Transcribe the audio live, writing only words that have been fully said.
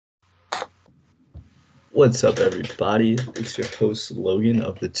What's up, everybody? It's your host, Logan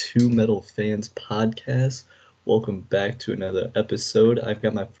of the Two Metal Fans podcast. Welcome back to another episode. I've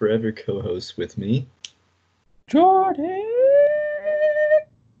got my forever co host with me. Jordan.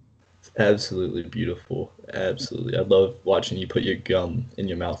 It's absolutely beautiful. Absolutely. I love watching you put your gum in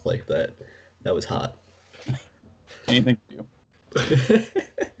your mouth like that. That was hot. Anything for you.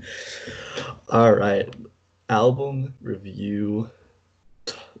 All right. Album review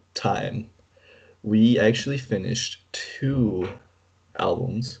time. We actually finished two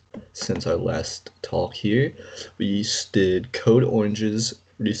albums since our last talk here. We did Code Orange's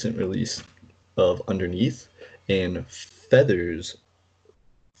recent release of Underneath and Feather's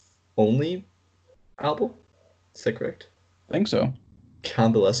only album. Is that correct? I think so.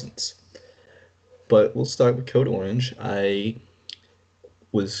 Convalescence. But we'll start with Code Orange. I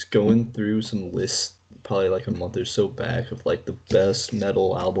was going through some lists probably like a month or so back of like the best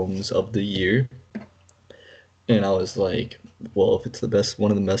metal albums of the year. And I was like, well, if it's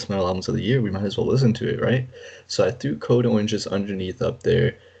one of the best metal albums of the year, we might as well listen to it, right? So I threw Code Orange's Underneath up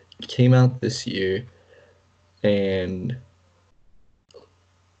there. It came out this year, and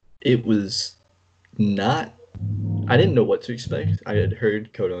it was not. I didn't know what to expect. I had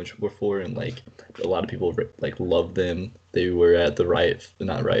heard Code Orange before, and like a lot of people like loved them. They were at the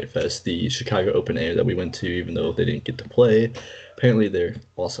not Riot Fest, the Chicago Open Air that we went to, even though they didn't get to play. Apparently, they're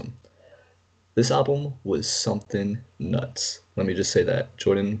awesome. This album was something nuts. Let me just say that.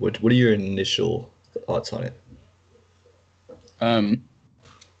 Jordan, what are your initial thoughts on it? Um,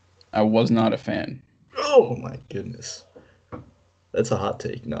 I was not a fan. Oh my goodness. That's a hot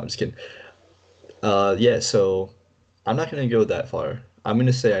take. No, I'm just kidding. Yeah, so I'm not gonna go that far. I'm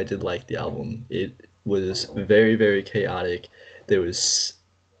gonna say I did like the album. It was very, very chaotic. There was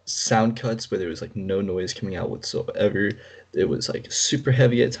sound cuts where there was like no noise coming out whatsoever. It was like super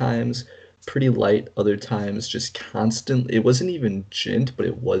heavy at times, pretty light other times, just constant. It wasn't even djent, but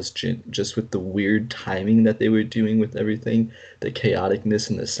it was djent, just with the weird timing that they were doing with everything, the chaoticness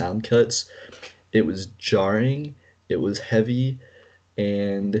and the sound cuts. It was jarring, it was heavy,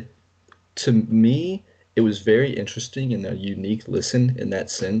 and to me, it was very interesting and a unique listen in that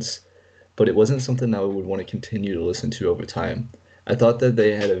sense, but it wasn't something I would want to continue to listen to over time. I thought that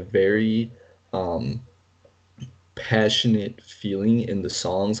they had a very um, passionate feeling in the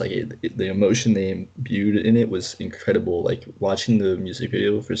songs. Like the emotion they imbued in it was incredible. Like watching the music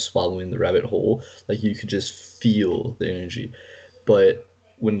video for Swallowing the Rabbit Hole, like you could just feel the energy. But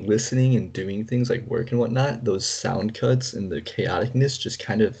when listening and doing things like work and whatnot, those sound cuts and the chaoticness just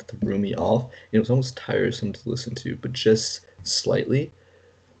kind of threw me off. It was almost tiresome to listen to, but just slightly,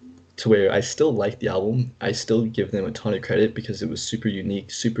 to where I still like the album. I still give them a ton of credit because it was super unique,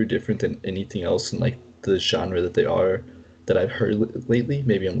 super different than anything else in like the genre that they are that I've heard lately.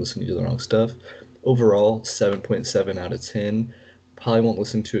 Maybe I'm listening to the wrong stuff. Overall, 7.7 out of 10. Probably won't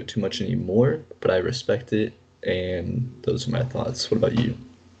listen to it too much anymore, but I respect it, and those are my thoughts. What about you?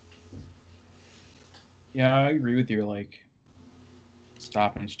 Yeah, I agree with your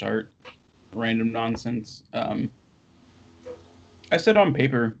stop and start random nonsense. I said on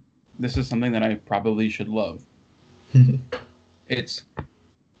paper, this is something that I probably should love. It's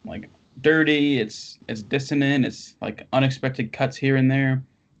like dirty, it's dissonant, it's like unexpected cuts here and there.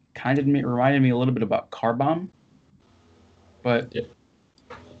 Kind of reminded me a little bit about Car Bomb, but Yeah.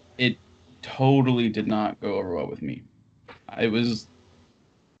 it totally did not go over well with me. It was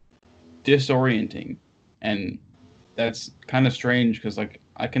disorienting, and that's kind of strange because like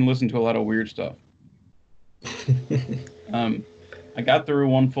I can listen to a lot of weird stuff. Um, I got through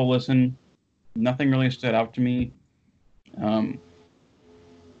one full listen. Nothing really stood out to me. Um,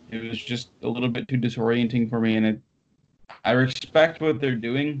 it was just a little bit too disorienting for me, and I respect what they're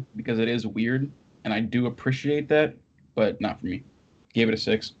doing because it is weird, and I do appreciate that, but not for me. Gave it a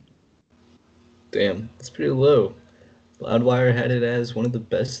 6. Damn, that's pretty low. Loudwire had it as one of the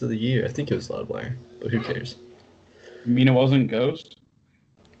best of the year. I think it was Loudwire, but who cares? You mean it wasn't Ghost?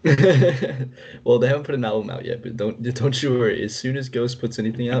 Well, they haven't put an album out yet, but don't you worry. As soon as Ghost puts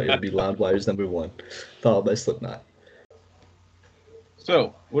anything out, it'll be Loudwire's number one, followed by Slipknot.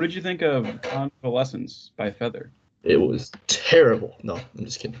 So, what did you think of Convalescence by Feather? It was terrible. No, I'm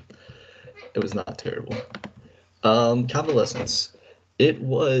just kidding. It was not terrible. Convalescence. It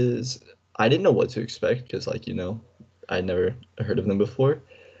was. I didn't know what to expect because, like, I never heard of them before,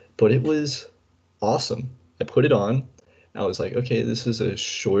 but it was awesome. I put it on. I was like, okay, this is a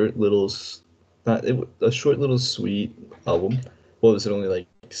short little, not it, a short little sweet album. What was it? Only like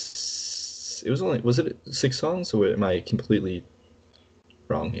it was only was it 6 songs, or am I completely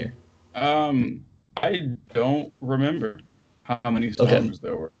wrong here? I don't remember how many Okay, songs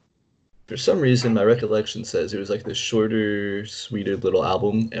there were. for some reason, my recollection says it was like the shorter, sweeter little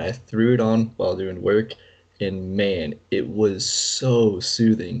album, and I threw it on while doing work, and man, it was so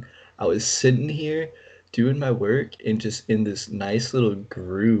soothing. I was sitting here doing my work and just in this nice little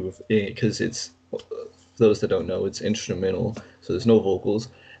groove, because it's, for those that don't know, it's instrumental, so there's no vocals,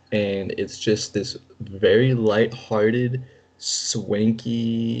 and it's just this very light-hearted,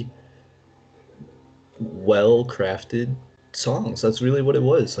 swanky, well-crafted songs. That's really what it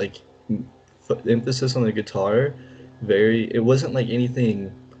was. Like emphasis on the guitar, very. It wasn't like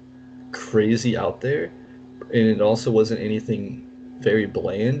anything crazy out there, and it also wasn't anything very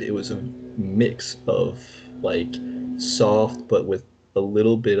bland. It was a mix of like soft, but with a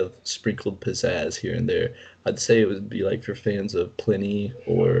little bit of sprinkled pizzazz here and there. I'd say it would be like for fans of Plenty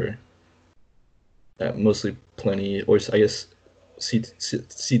or mostly Plenty, or I guess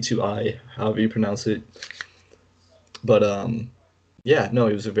C2I, however you pronounce it. But yeah, no,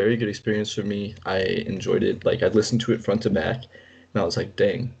 it was a very good experience for me. I enjoyed it. Like I listened to it front to back, and I was like,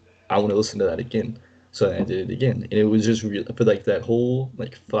 dang, I want to listen to that again. So then I did it again, and it was just real for like that whole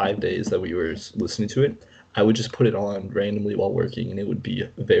like 5 days that we were listening to it. I would just put it on randomly while working, and it would be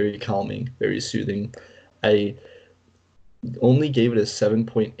very calming, very soothing. I only gave it a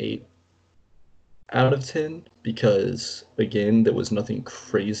 7.8 out of 10 because again, there was nothing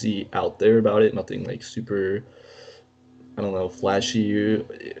crazy out there about it, nothing like super, I don't know, flashy.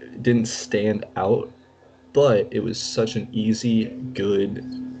 It didn't stand out, but it was such an easy, good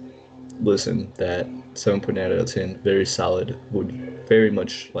listen that 7.8 out of 10, very solid. Would very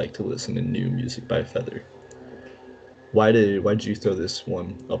much like to listen to new music by Feather. Why did you throw this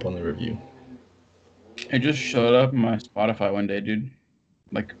one up on the review? It just showed up in my Spotify one day, dude.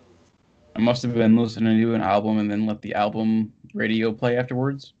 Like, I must have been listening to an album and then let the album radio play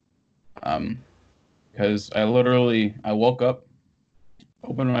afterwards. Because I woke up,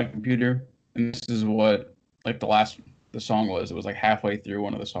 opened my computer, and this is what like the song was. It was like halfway through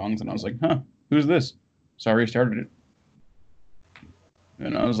one of the songs, and I was like, huh, who's this? So I restarted it.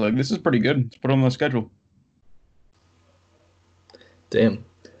 And I was like, this is pretty good. Let's put it on the schedule. Damn.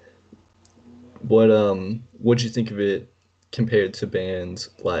 What'd you think of it compared to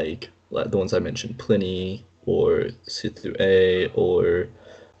bands like the ones I mentioned, Pliny or C2A or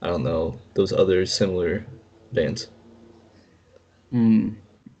I don't know, those other similar bands? Hmm.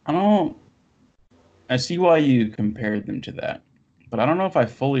 I don't. I see why you compared them to that, but I don't know if I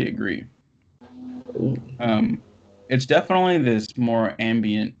fully agree. Ooh. Um, it's definitely this more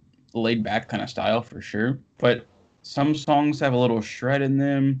ambient, laid back kind of style for sure. But some songs have a little shred in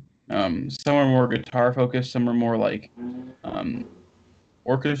them. Some are more guitar focused. Some are more like um,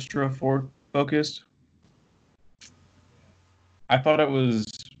 focused. I thought it was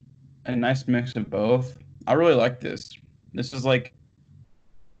a nice mix of both. I really like this. This is like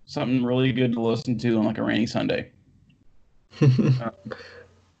something really good to listen to on like a rainy Sunday. Uh,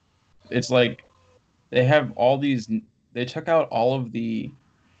 it's like they have all these. They took out all of the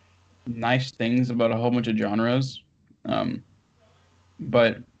nice things about a whole bunch of genres, um,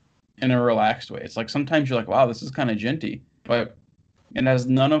 but in a relaxed way. It's like sometimes you're like, wow, this is kind of djenty, but it has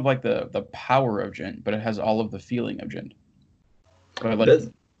none of like the power of djent, but it has all of the feeling of djent. But like That's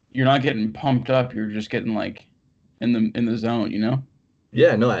you're not getting pumped up, you're just getting like in the zone, you know?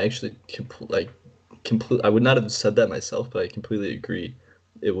 yeah, no, I actually complete I would not have said that myself, but I completely agree.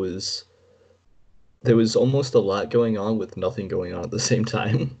 It was there was almost a lot going on with nothing going on at the same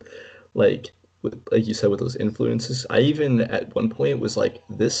time. Like you said with those influences. I even at one point was like,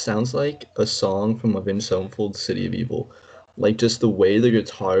 this sounds like a song from Avenged Sevenfold City of Evil. Like just the way the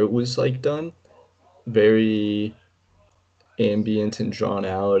guitar was like done, very ambient and drawn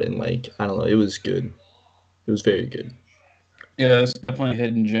out and like I don't know, it was good. It was very good. Yeah, it's definitely a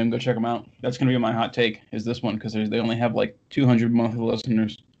hidden gem. Go check them out. That's gonna be my hot take. Is this one because they only have like 200 monthly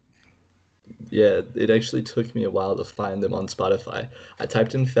listeners. Yeah, it actually took me a while to find them on Spotify. I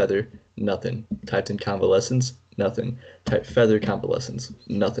typed in Feather, nothing. Typed in Convalescence, nothing. Typed Feather Convalescence,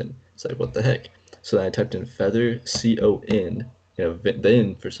 nothing. It's like, what the heck? So then I typed in Feather, C-O-N,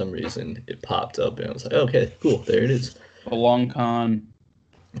 then for some reason it popped up and I was like, okay, cool, there it is. A long con.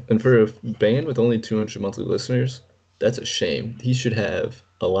 And for a band with only 200 monthly listeners, that's a shame. He should have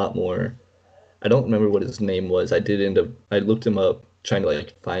a lot more. I don't remember what his name was. I looked him up trying to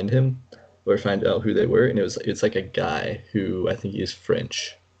like find him or find out who they were, and it's like a guy who I think he's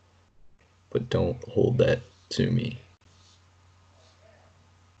French, but don't hold that to me.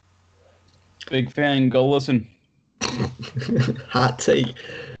 Big fan. Go listen. Hot take.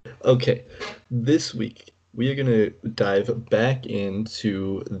 Okay, this week we are gonna dive back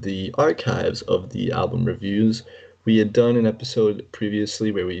into the archives of the album reviews. we had done an episode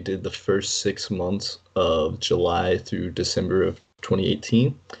previously where we did the first 6 months of July through December of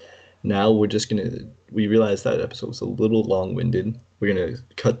 2018. Now we realized that episode was a little long-winded. We're gonna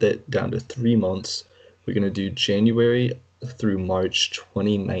cut that down to 3 months. We're gonna do January through March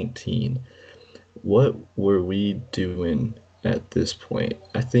 2019. What were we doing at this point?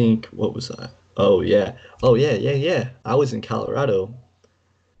 I think, what was I? Oh yeah. Oh yeah, yeah, yeah. I was in Colorado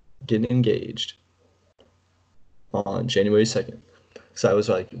getting engaged on January 2nd. So I was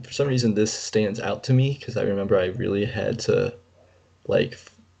like, for some reason, this stands out to me because I remember I really had to like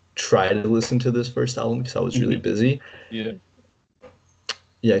try to listen to this first album because I was really Mhm. busy. Yeah.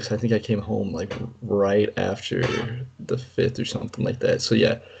 Yeah, because I think I came home like right after the 5th or something like that. So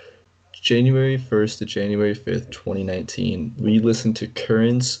yeah, January 1st to January 5th, 2019, we listened to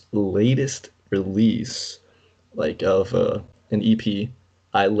Current's latest release, like of an EP,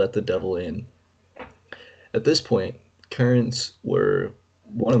 I Let the Devil In. At this point, Currents were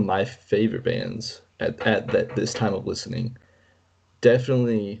one of my favorite bands at this time of listening.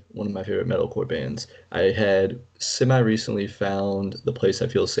 Definitely one of my favorite metalcore bands. I had semi recently found The Place I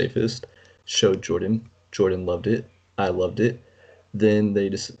Feel Safest, showed Jordan. Jordan loved it. I loved it. Then they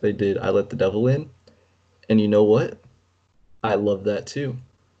did I Let the Devil In, and you know what? I love that too.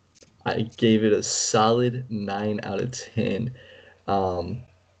 I gave it a solid 9 out of 10. Um,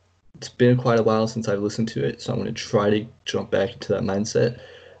 it's been quite a while since I've listened to it, so I'm going to try to jump back into that mindset.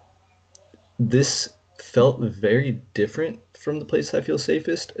 This felt very different from The Place I Feel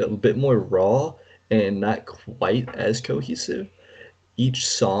Safest, a bit more raw and not quite as cohesive. Each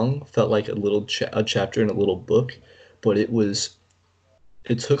song felt like a chapter in a little book, but it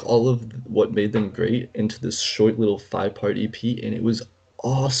took all of what made them great into this short little 5-part EP, and it was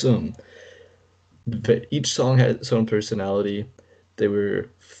awesome. Each song had its own personality. They were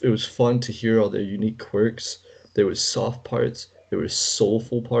it was fun to hear all their unique quirks. There was soft parts, there were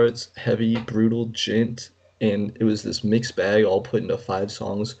soulful parts, heavy, brutal, gent, and it was this mixed bag all put into 5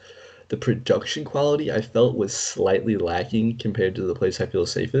 songs. The production quality I felt was slightly lacking compared to The Place I Feel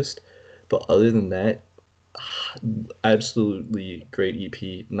Safest, but other than that, absolutely great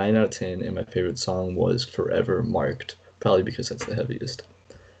EP. 9 out of 10, and my favorite song was Forever Marked, probably because that's the heaviest.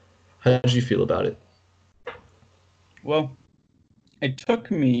 How did you feel about it? Well, it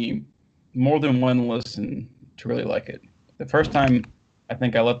took me more than one listen to really like it. The first time, I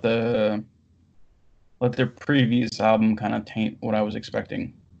think I let their previous album kind of taint what I was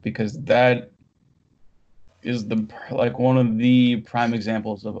expecting because that is the like one of the prime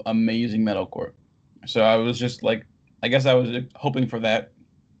examples of amazing metalcore. So I was just like, I guess I was hoping for that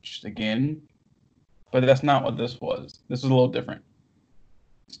just again, but that's not what this was. This was a little different.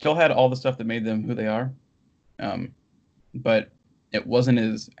 Still had all the stuff that made them who they are, um, but it wasn't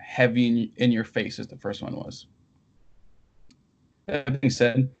as heavy in your face as the first one was. That being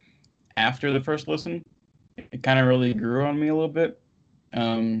said, after the first listen, it kind of really grew on me a little bit.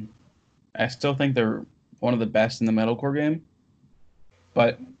 Um, I still think they're one of the best in the metalcore game,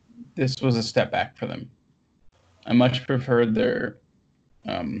 but this was a step back for them. I much preferred their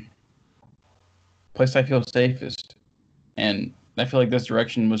um, Place I Feel Safest, and I feel like this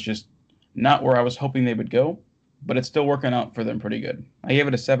direction was just not where I was hoping they would go, but it's still working out for them pretty good. I gave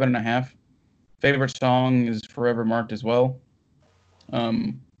it a 7.5. Favorite song is Forever Marked as well.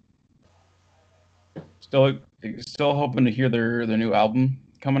 Um, still, still hoping to hear their new album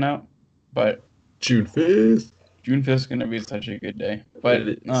coming out, but June 5th. June 5th is going to be such a good day. But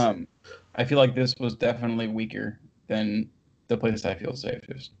It is. I feel like this was definitely weaker than the place I feel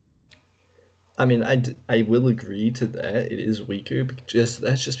safest. I mean, I will agree to that. It is weaker, but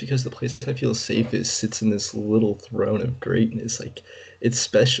that's just because the place I feel safest sits in this little throne of greatness. Like, it's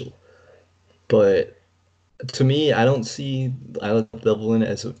special. But to me, I don't see Isla Devlin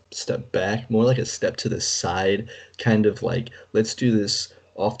as a step back, more like a step to the side, kind of like, let's do this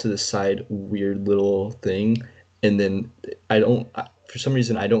off to the side weird little thing. And then for some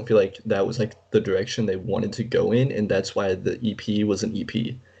reason, I don't feel like that was like the direction they wanted to go in. And that's why the EP was an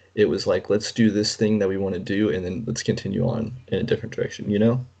EP. It was like, let's do this thing that we want to do, and then let's continue on in a different direction, you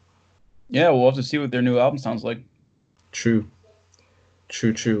know? Yeah, we'll have to see what their new album sounds like. True,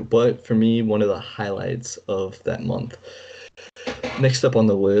 true, true. But for me, one of the highlights of that month. Next up on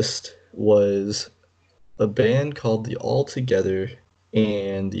the list was a band called The All Together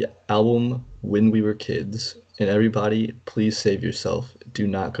and the album When We Were Kids. And everybody, please save yourself. Do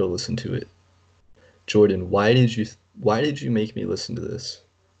not go listen to it. Jordan, why did you make me listen to this?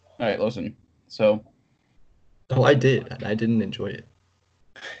 All right, listen. So, Oh, I did, and I didn't enjoy it.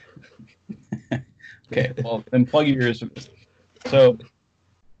 okay, well, then plug your ears for this. So,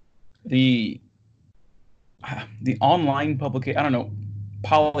 the the online publication. I don't know,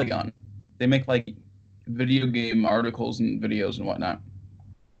 Polygon. They make like video game articles and videos and whatnot.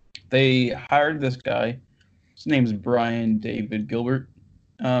 They hired this guy. His name's Brian David Gilbert,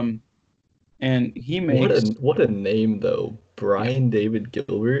 um, and he makes What a name though. yeah. Brian David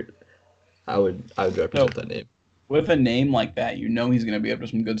Gilbert. I would So represent that name. with a name like that, you know he's gonna be up to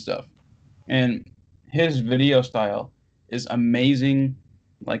some good stuff. And his video style is amazing.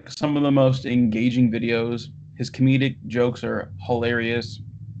 Like some of the most engaging videos. His comedic jokes are hilarious.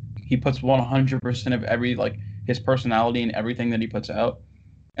 He puts 100% of every like his personality in everything that he puts out.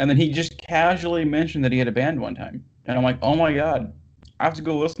 And then he just casually mentioned that he had a band one time. And I'm like, oh my God, I have to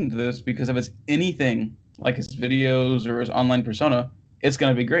go listen to this because if it's anything like his videos or his online persona, it's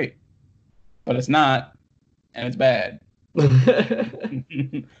going to be great. But it's not, and it's bad. I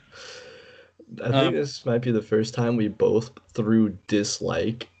think this might be the first time we both threw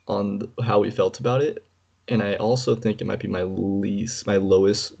dislike on how we felt about it, and I also think it might be my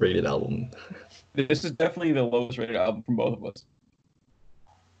lowest rated album. This is definitely the lowest rated album from both of us.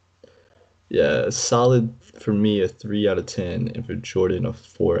 Yeah, solid for me, a 3 out of 10, and for Jordan, a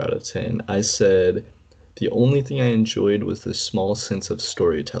 4 out of 10. I said the only thing I enjoyed was the small sense of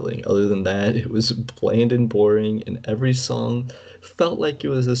storytelling. Other than that, it was bland and boring, and every song felt like it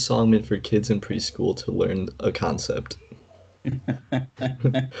was a song meant for kids in preschool to learn a concept.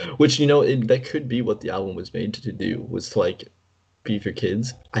 Which, that could be what the album was made to do, was to like be for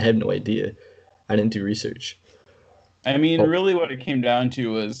kids. I had no idea. I didn't do research. I mean, Oh, really, what it came down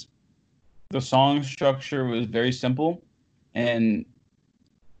to was the song structure was very simple and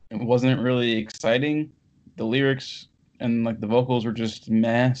it wasn't really exciting. The lyrics and like the vocals were just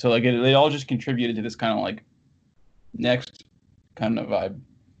meh. So like they all just contributed to this kind of like next kind of vibe.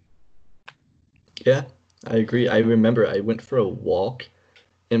 yeah, I agree. I remember I went for a walk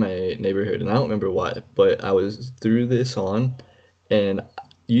in my neighborhood, and I don't remember why, but I was through this on, and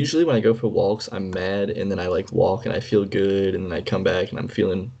usually when I go for walks, I'm mad, and then I like walk and I feel good, and then I come back and I'm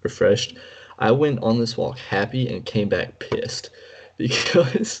feeling refreshed. I went on this walk happy and came back pissed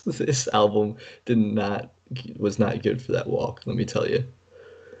because this album did not was not good for that walk, let me tell you.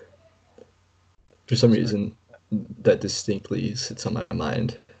 For some Sorry. reason, that distinctly sits on my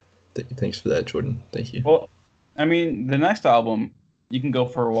mind. Thanks for that, Jordan. Thank you. Well, I mean, the next album you can go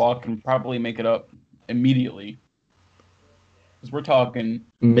for a walk and probably make it up immediately because we're talking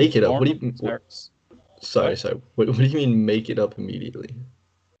Make it up. Born What do of you? Osiris. Sorry, What? sorry. What do you mean make it up immediately?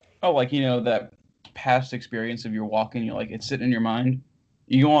 Oh, like that past experience of your walking, you're like it's sitting in your mind.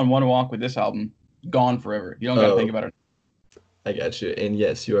 You go on one walk with this album, gone forever. You don't got to think Oh, about it. I got you. And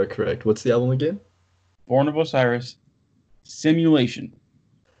yes, you are correct. What's the album again? Born of Osiris, Simulation.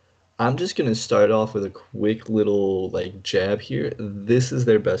 I'm just gonna start off with a quick little like jab here. This is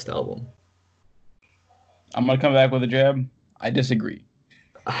their best album. I'm gonna come back with a jab. I disagree.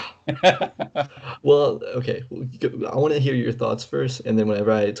 Ah, well, okay. I want to hear your thoughts first, and then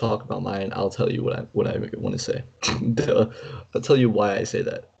whenever I talk about mine, I'll tell you what I want to say. Duh. I'll tell you why I say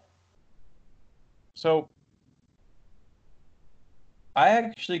that. So I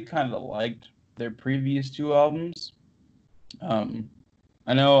actually kind of liked their previous two albums. Um,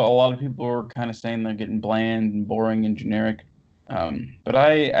 I know a lot of people were kind of saying they're getting bland and boring and generic, but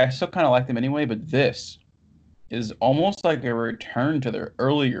I still kind of like them anyway. But this is almost like a return to their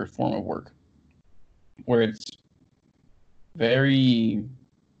earlier form of work, where it's very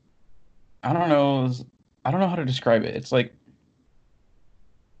I don't know how to describe it. It's like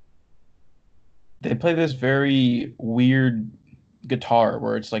they play this very weird guitar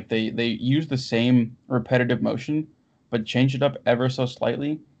where it's like they use the same repetitive motion but change it up ever so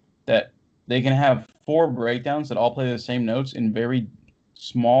slightly that they can have four breakdowns that all play the same notes in very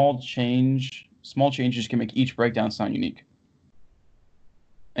small changes can make each breakdown sound unique.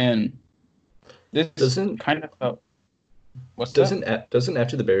 And this Doesn't kind of felt what's that? doesn't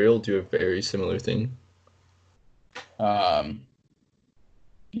After the Burial do a very similar thing? Um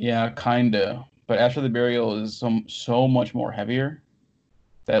yeah, kinda. But After the Burial is so much more heavier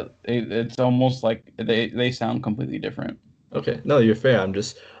that it's almost like they sound completely different. Okay, no, you're fair. I'm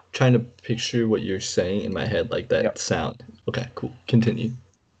just trying to picture what you're saying in my head, like that Yep. sound. Okay, cool. Continue.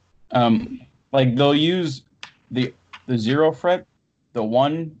 Like they'll use the the zero fret, the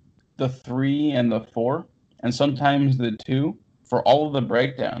one, the three, and the four, and sometimes the two for all of the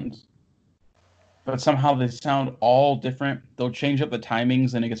breakdowns. But somehow they sound all different. They'll change up the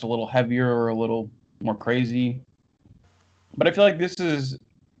timings, and it gets a little heavier or a little more crazy. But I feel like this is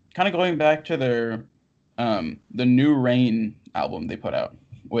kind of going back to the New Rain album they put out,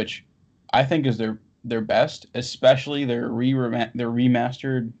 which I think is their best, especially their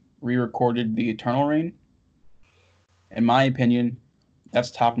remastered, re-recorded The Eternal Rain. in my opinion,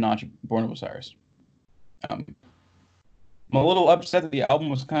 that's top notch Born of Osiris. Um, I'm a little upset that the album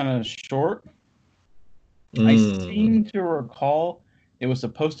was kind of short. I Mm. seem to recall it was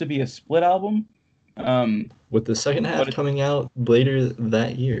supposed to be a split album, um, With the second half but it, coming out later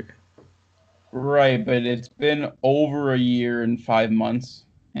that year. right, but it's been over a year and 5 months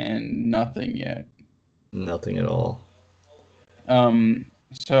and nothing yet. Nothing at all.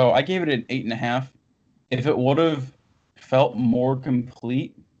 So I gave it an 8.5. If it would have felt more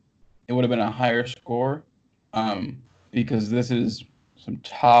complete, it would have been a higher score. Because this is some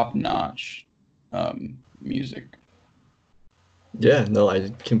top-notch music. Yeah, no, I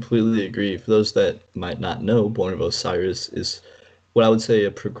completely agree. For those that might not know, Born of Osiris is what I would say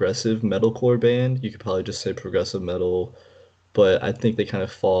a progressive metalcore band. You could probably just say progressive metal, but I think they kind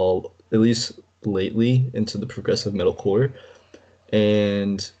of fall, at least lately, into the progressive metalcore.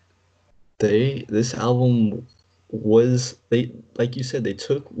 And this album was they like you said, they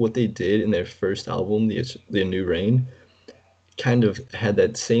took what they did in their first album, the New Rain, kind of had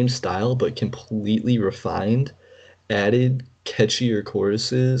that same style but completely refined, added catchier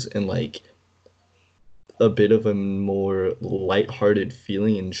choruses and like a bit of a more light-hearted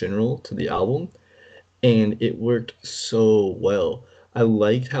feeling in general to the album, and it worked so well. I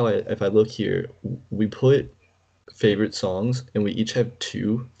liked how if I look here, we put favorite songs and we each have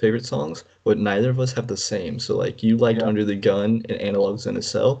two favorite songs, but neither of us have the same. So like you liked Yeah. Under the Gun and Analogs in a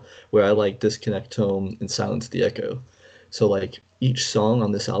Cell, where I like Disconnect Home and Silence the Echo. So like each song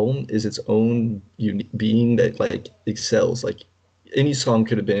on this album is its own unique being that like excels. Like any song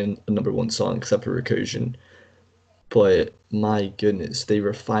could have been a number one song except for Recursion, but my goodness, they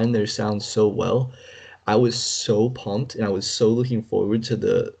refined their sound so well. I was so pumped and I was so looking forward to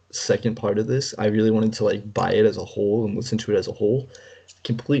the second part of this. I really wanted to like buy it as a whole and listen to it as a whole.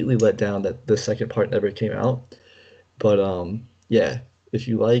 Completely let down that the second part never came out. But yeah, if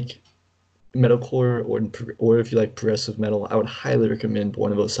you like metalcore or if you like progressive metal, I would highly recommend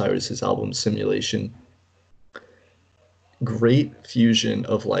Born of Osiris's album Simulation. Great fusion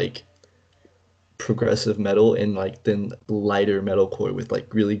of like progressive metal and like then lighter metalcore with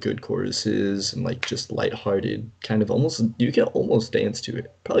like really good choruses and like just lighthearted kind of almost you can almost dance to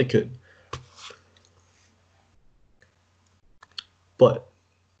it. Probably could. But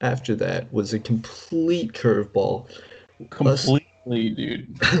after that was a complete curveball. Us Completely,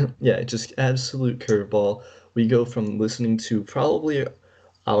 dude. yeah, just absolute curveball. We go from listening to probably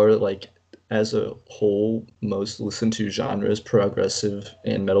our like as a whole most listened to genres progressive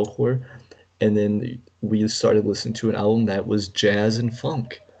and metalcore, and then we started listening to an album that was jazz and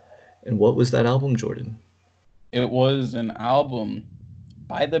funk. And what was that album, Jordan? It was an album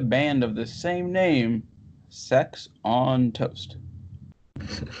by the band of the same name, Sex on Toast.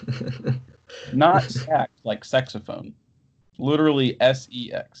 Not sax like saxophone. Literally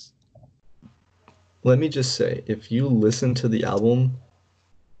SEX. Let me just say, if you listen to the album,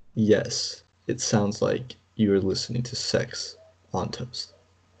 yes, it sounds like you are listening to Sex on Toast.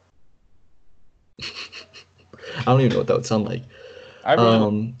 I don't even know what that would sound like. I really like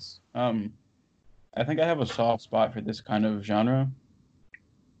Um, this. I think I have a soft spot for this kind of genre.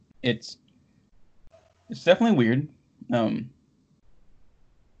 It's it's definitely weird. Um,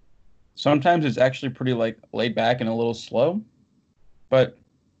 Sometimes it's actually pretty like laid back and a little slow, but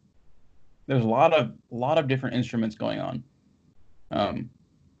there's a lot of different instruments going on. Um,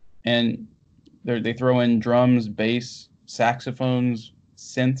 and they throw in drums, bass, saxophones,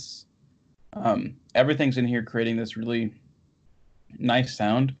 synths. Everything's in here creating this really nice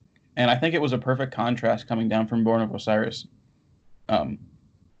sound. And I think it was a perfect contrast coming down from Born of Osiris. Um,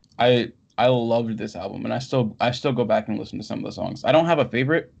 I loved this album, and I still go back and listen to some of the songs. I don't have a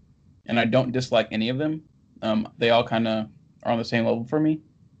favorite, and I don't dislike any of them. They all kind of are on the same level for me.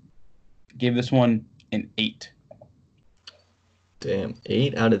 Gave this one an 8. damn,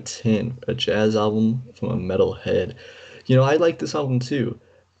 8 out of 10, a jazz album from a metal head. You know, I like this album too.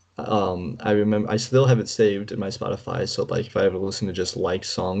 I remember I still have it saved in my Spotify, so like if I ever listen to just like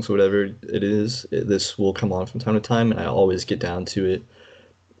songs, whatever it is, this will come on from time to time, and I always get down to it.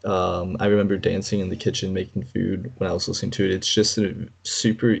 I remember dancing in the kitchen making food when I was listening to it. It's just a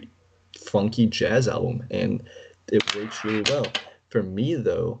super funky jazz album, and it works really well. For me,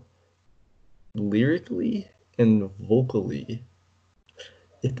 though, lyrically and vocally,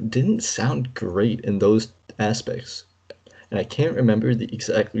 it didn't sound great in those aspects. And I can't remember the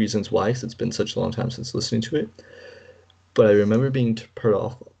exact reasons why, because it's been such a long time since listening to it. But I remember being put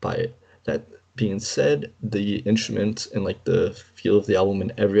off by it. That being said, the instruments and like the feel of the album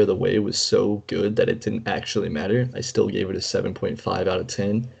in every other way was so good that it didn't actually matter. I still gave it a 7.5 out of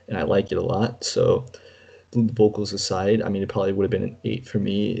 10, and I like it a lot. So vocals aside, I mean, it probably would have been an 8 for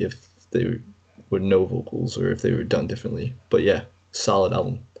me if they were no vocals or if they were done differently. But yeah, solid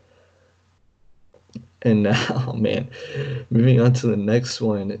album. And now, man, moving on to the next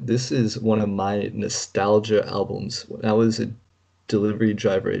one. This is one of my nostalgia albums. When I was a delivery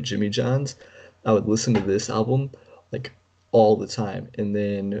driver at Jimmy John's, I would listen to this album like all the time. And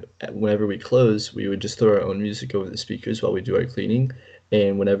then whenever we close, we would just throw our own music over the speakers while we do our cleaning.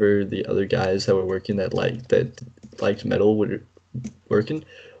 And whenever the other guys that were working that liked metal were working,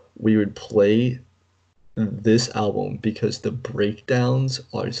 we would play this album because the breakdowns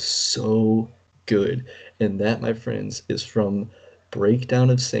are so good. And that, my friends, is from Breakdown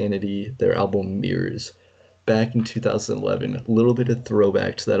of Sanity, their album Mirrors, back in 2011. A little bit of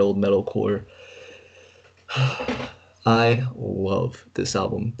throwback to that old metalcore. I love this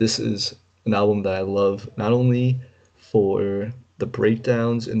album. This is an album that I love not only for the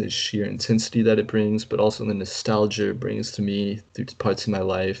breakdowns and the sheer intensity that it brings, but also the nostalgia it brings to me through parts of my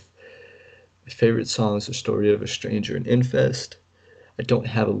life. My favorite song is The Story of a Stranger and Infest. I don't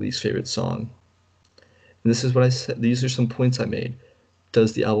have a least favorite song. And this is what I said. These are some points I made.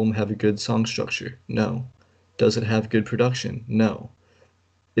 Does the album have a good song structure? No. Does it have good production? No.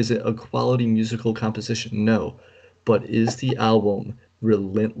 Is it a quality musical composition? No. But is the album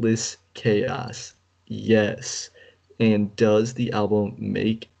relentless chaos? Yes. And does the album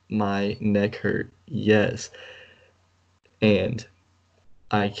make my neck hurt? Yes. And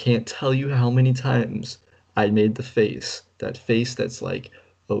I can't tell you how many times I made the face, that face that's like,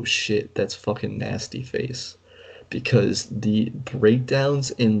 oh shit, that's fucking nasty face. Because the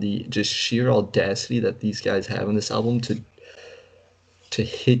breakdowns and the just sheer audacity that these guys have in this album to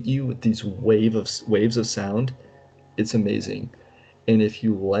hit you with these waves of sound, it's amazing. And if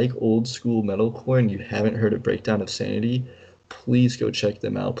you like old school metalcore and you haven't heard a Breakdown of Sanity, please go check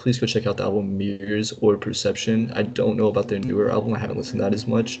them out. Please go check out the album Mirrors or Perception. I don't know about their newer album. I haven't listened to that as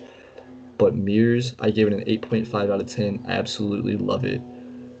much. But Mirrors, I gave it an 8.5 out of 10. I absolutely love it.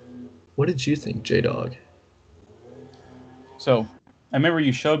 What did you think, J-Dog? So I remember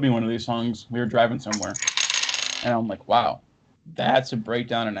you showed me one of these songs. We were driving somewhere, and I'm like, wow, that's a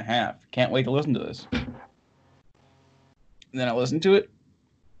breakdown and a half. Can't wait to listen to this. And then I listened to it,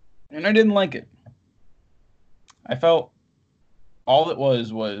 and I didn't like it. I felt all it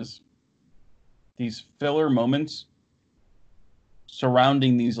was these filler moments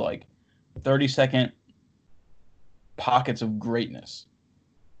surrounding these like 30-second pockets of greatness.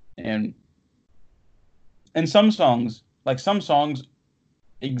 And some songs, like some songs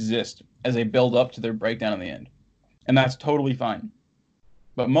exist as a build up to their breakdown in the end. And that's totally fine.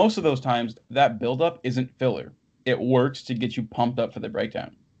 But most of those times that build up isn't filler. It works to get you pumped up for the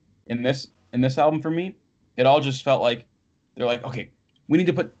breakdown. In this album for me, it all just felt like they're like, okay, we need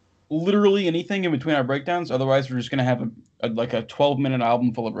to put literally anything in between our breakdowns, otherwise we're just gonna have a 12-minute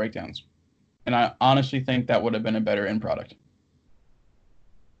album full of breakdowns. And I honestly think that would have been a better end product.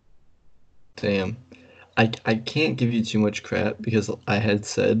 Damn. I can't give you too much crap because I had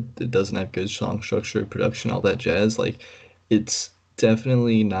said it doesn't have good song structure, production, all that jazz. Like, it's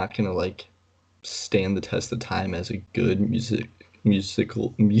definitely not gonna like stand the test of time as a good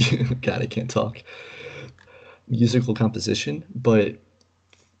God, I can't talk. Musical composition, but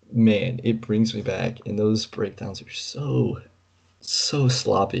man, it brings me back, and those breakdowns are so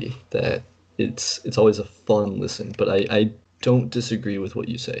sloppy that it's always a fun listen. But I don't disagree with what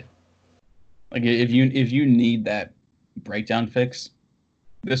you say. Like if you need that breakdown fix,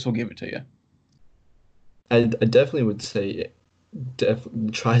 this will give it to you. I definitely would say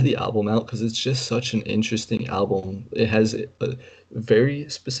try the album out because it's just such an interesting album. It has a very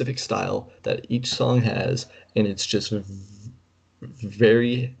specific style that each song has, and it's just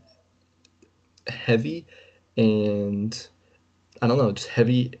very heavy and I don't know, just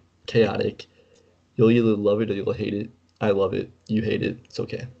heavy, chaotic. You'll either love it or you'll hate it. I love it. You hate it. It's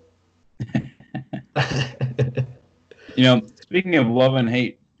okay. You know, speaking of love and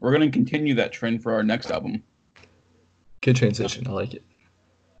hate, we're going to continue that trend for our next album. Good transition. I like it.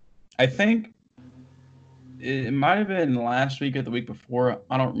 I think it might have been last week or the week before.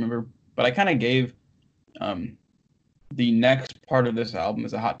 I don't remember. But I kind of gave the next part of this album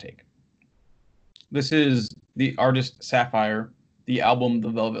as a hot take. This is the artist Sapphire, the album The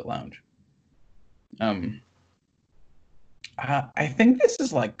Velvet Lounge. I think this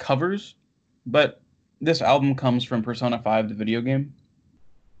is like covers, but this album comes from Persona 5, the video game.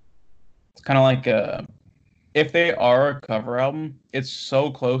 It's kind of like if they are a cover album, it's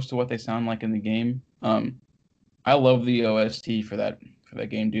so close to what they sound like in the game. I love the OST for that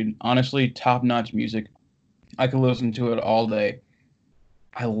game, dude. Honestly, top-notch music. I could listen to it all day.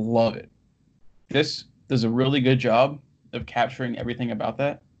 I love it. This does a really good job of capturing everything about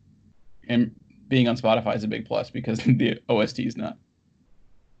that. And being on Spotify is a big plus because the OST is not.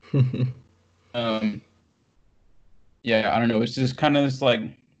 Um, yeah, I don't know. It's just kind of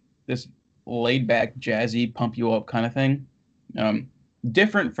this laid back, jazzy, pump you up kind of thing. Um,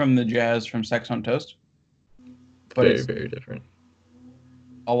 Different from the jazz from Sex on Toast, but Very, it's very different.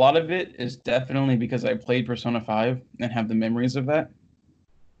 a lot of it is definitely because I played Persona 5 and have the memories of that.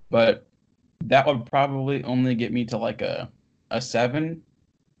 But that would probably only get me to like a 7,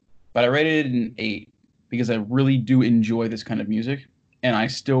 but I rated it an 8 because I really do enjoy this kind of music, and I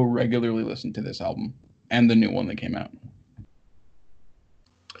still regularly listen to this album and the new one that came out.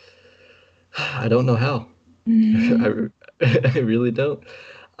 I don't know how. I, I really don't.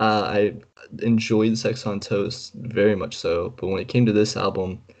 I enjoyed Sex on Toast very much so, but when it came to this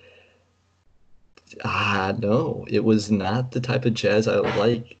album, no, it was not the type of jazz I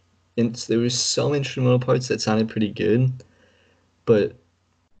like. And there were some instrumental parts that sounded pretty good, but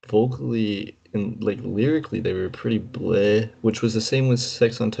vocally and like lyrically they were pretty bleh, which was the same with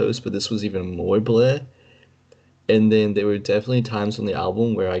Sex on Toast, but this was even more bleh. And then there were definitely times on the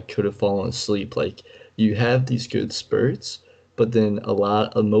album where I could have fallen asleep. Like you have these good spurts, but then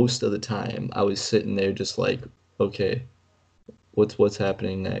most of the time I was sitting there just like, okay, what's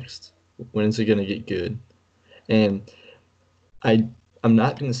happening next? When is it gonna get good? And I I'm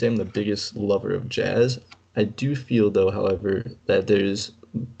not gonna say I'm the biggest lover of jazz. I do feel though, however, that there's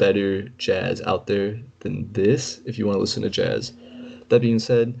better jazz out there than this if you want to listen to jazz. That being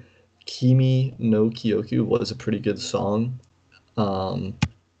said, Kimi no Kyoku was a pretty good song, um,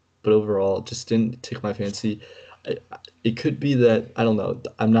 but overall, it just didn't tick my fancy. I, it could be that I don't know.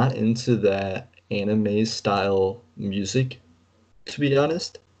 I'm not into that anime style music, to be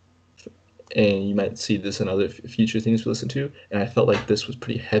honest. And you might see this in other future things we listen to. And I felt like this was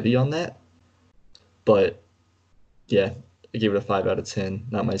pretty heavy on that. But yeah, I gave it a 5 out of 10.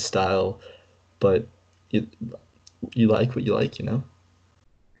 Not my style, but you you like what you like, you know.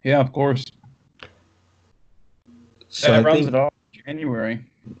 Yeah, of course. So That I rounds think it off. January.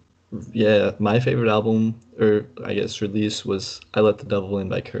 yeah, my favorite album, or I guess release, was I Let the Devil In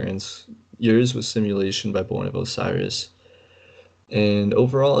by Currents. Yours was Simulation by Born of Osiris. And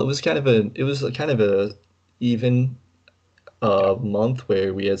overall, it was a kind of a even Yeah. month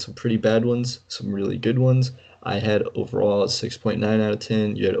where we had some pretty bad ones, some really good ones. I had overall a 6.9 out of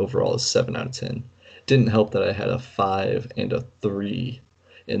 10. You had overall a 7 out of 10. Didn't help that I had a 5 and a 3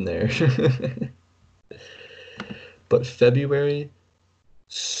 in there. But February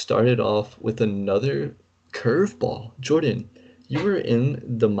started off with another curveball. Jordan, you were in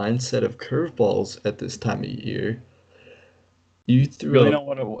the mindset of curveballs at this time of year. You threw Really up,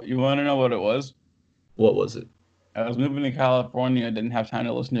 know you want to know what it was? what was it? I was moving to California. I didn't have time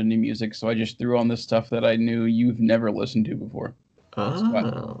to listen to new music, so I just threw on this stuff that I knew you've never listened to before. So I,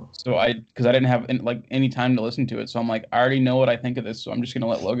 Oh, because I didn't have like any time to listen to it, so I'm like, I already know what I think of this, so I'm just gonna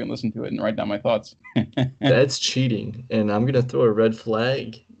let Logan listen to it and write down my thoughts. that's cheating, and I'm gonna throw a red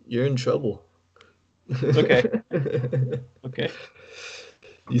flag. You're in trouble. It's okay. Okay,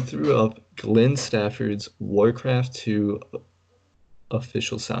 You threw up Glenn Stafford's Warcraft 2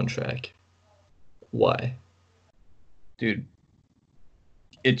 official soundtrack. Why? dude,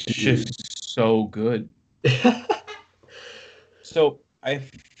 it's Dude. just so good. So I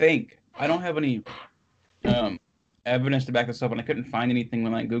think I don't have any um, evidence to back this up, and I couldn't find anything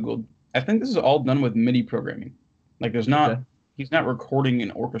when I Googled. I think this is all done with MIDI programming. Like, Okay. he's not recording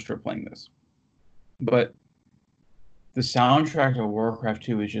an orchestra playing this. But the soundtrack of Warcraft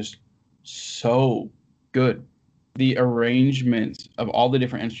 2 is just so good. The arrangements of all the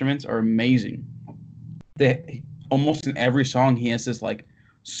different instruments are amazing. Almost in every song, he has this like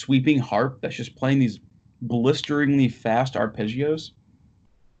sweeping harp that's just playing these blisteringly fast arpeggios.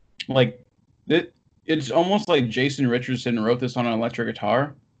 Like it's almost like Jason Richardson wrote this on an electric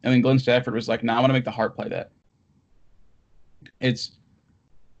guitar, and then Glenn Stafford was like, "Nah, I want to make the harp play that." It's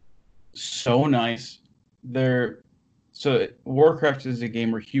so nice. Warcraft is a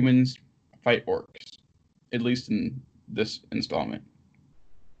game where humans fight orcs, at least in this installment.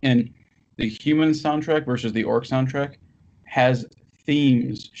 And the human soundtrack versus the orc soundtrack has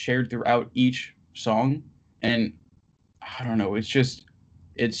themes shared throughout each song, and I don't know,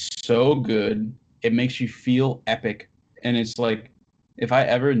 it's so good. It makes you feel epic, and it's like if I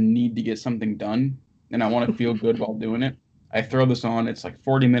ever need to get something done and I want to feel good while doing it, I throw this on. It's like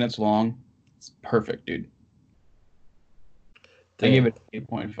 40 minutes long. It's perfect, dude. I gave Dang. it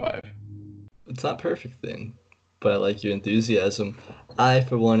 8.5. It's not perfect then, but I like your enthusiasm. I,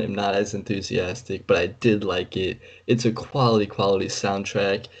 for one, am not as enthusiastic, but I did like it. It's a quality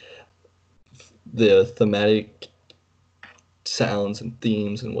soundtrack. the thematic sounds and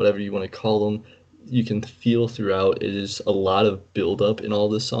themes and whatever you want to call them, you can feel throughout. It is a lot of build up in all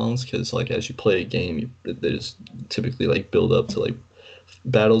the songs because like as you play a game, there's typically like build up to like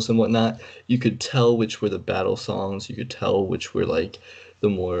battles and whatnot. You could tell which were the battle songs. You could tell which were like the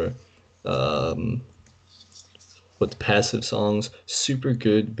more um, what the passive songs. Super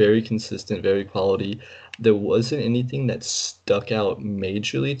good, very consistent, very quality. There wasn't anything that stuck out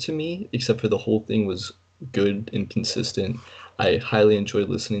majorly to me, except for the whole thing was good and consistent. I highly enjoyed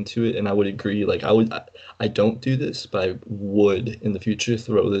listening to it, and I would agree. Like I don't do this, but I would in the future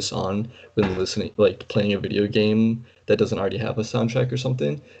throw this on when listening, like playing a video game that doesn't already have a soundtrack or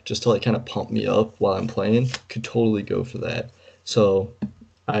something, just to like kind of pump me up while I'm playing. Could totally go for that. So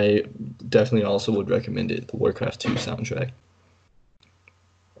I definitely also would recommend it, the Warcraft 2 soundtrack.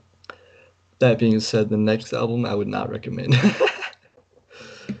 That being said, the next album I would not recommend.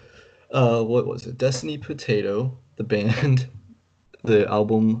 What was it? Destiny Potato, the band, the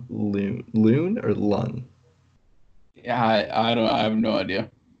album Loon or Lun. Yeah, I don't. I have no idea.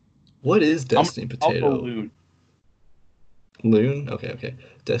 What is I'm Destiny I'll go Potato? Loon. Loon? Okay, okay.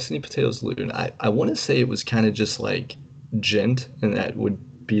 Destiny Potato's Loon. I want to say it was kind of just like gent, and that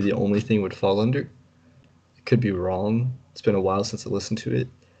would be the only thing it would fall under. Could be wrong. It's been a while since I listened to it.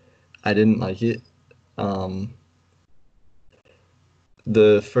 I didn't like it. Um,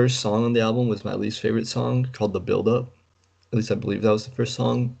 the first song on the album was my least favorite song, called "The Build Up." At least I believe that was the first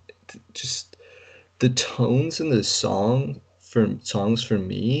song. Just the tones in the songs for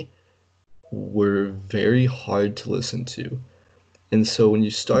me were very hard to listen to. And so when you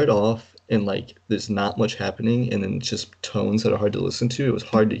start off and like there's not much happening and then just tones that are hard to listen to, it was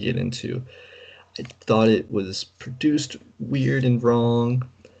hard to get into. I thought it was produced weird and wrong.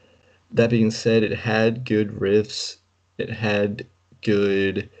 That being said, it had good riffs, it had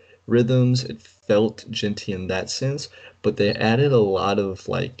good rhythms, it felt genty in that sense, but they added a lot of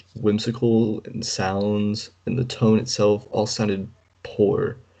like whimsical and sounds, and the tone itself all sounded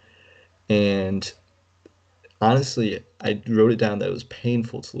poor. And honestly, I wrote it down that it was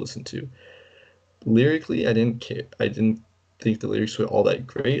painful to listen to. Lyrically, I didn't care. I didn't think the lyrics were all that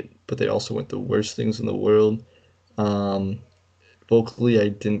great, but they also weren't the worst things in the world. Um, Vocally, I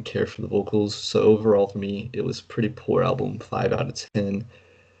didn't care for the vocals, so overall for me, it was a pretty poor album, 5 out of 10.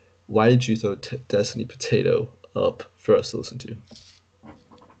 Why did you throw Destiny Potato up for us to listen to?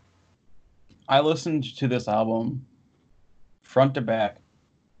 I listened to this album front to back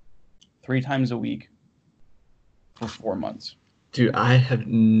 3 times a week for 4 months. Dude, I have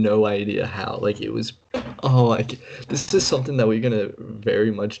no idea how. Like, it was. Oh, like, this is something that we're gonna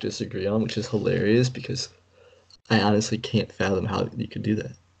very much disagree on, which is hilarious because I honestly can't fathom how you could do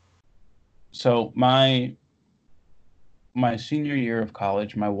that. So my senior year of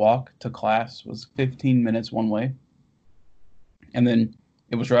college, my walk to class was 15 minutes one way, and then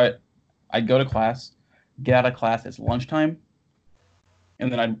it was right. I'd go to class, get out of class. It's lunchtime, and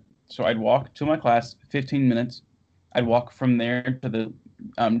then I'd walk to my class 15 minutes. I'd walk from there to the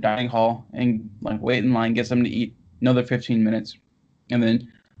dining hall and like wait in line, get something to eat. Another 15 minutes, and then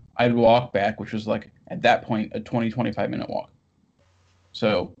I'd walk back, which was like at that point a 20-25 minute walk.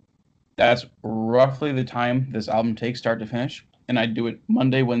 So that's roughly the time this album takes, start to finish. And I do it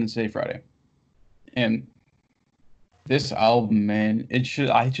Monday, Wednesday, Friday. And this album, man,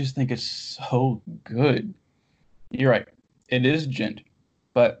 I just think it's so good. You're right. It is gent,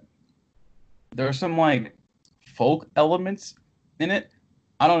 but there's some like folk elements in it.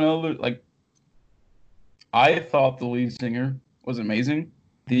 I don't know, like I thought the lead singer was amazing.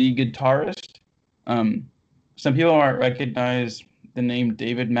 The guitarist, um, some people might recognize the name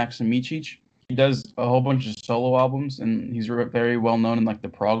David Maximicic. He does a whole bunch of solo albums, and he's very well known in like the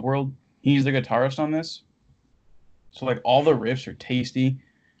prog world. He's the guitarist on this, so like all the riffs are tasty.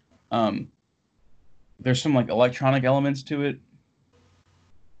 Um, there's some like electronic elements to it.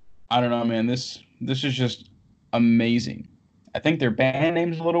 I don't know, man. This is just amazing. I think their band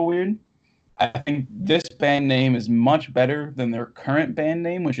name's a little weird. I think this band name is much better than their current band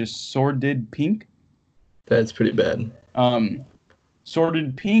name, which is Sordid Pink. That's pretty bad.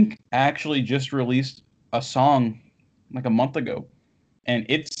 Sordid Pink actually just released a song like a month ago, and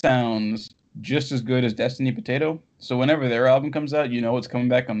it sounds just as good as Destiny Potato. So whenever their album comes out, you know it's coming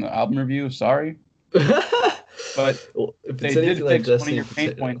back on the album review. Sorry, but Well, if they it's did anything like fix one of Destiny your pain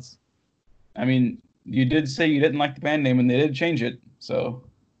Potato, points. I mean, you did say you didn't like the band name, and they did change it. So,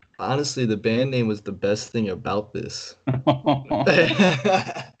 honestly, the band name was the best thing about this.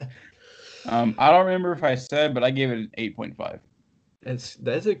 I don't remember if I said, but I gave it an 8.5.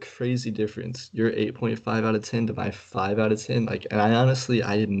 That's a crazy difference. Your 8.5 out of 10 to my 5 out of 10. Like, and I honestly,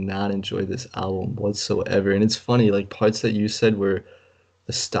 I did not enjoy this album whatsoever. And it's funny, like parts that you said were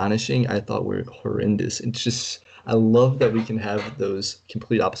astonishing, I thought were horrendous. It's just, I love that we can have those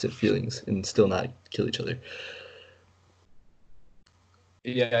complete opposite feelings and still not kill each other.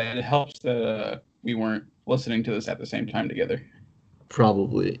 Yeah, it helps that we weren't listening to this at the same time together.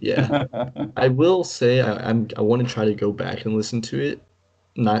 Probably, yeah. I will say I want to try to go back and listen to it.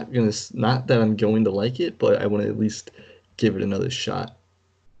 Not that I'm going to like it, but I want to at least give it another shot.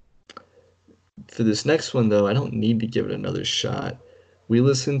 For this next one though, I don't need to give it another shot. We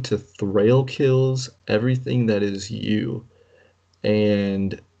listened to Thrailkill's Everything That Is You,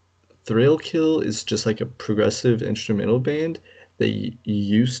 and Thrailkill is just like a progressive instrumental band. They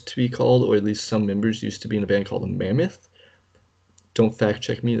used to be called, or at least some members used to be in a band called Mammoth. Don't fact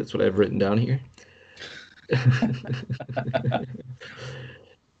check me, that's what I've written down here.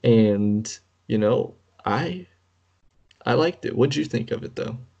 And you know, I I liked it. What'd you think of it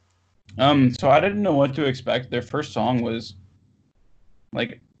though? So I didn't know what to expect. Their first song was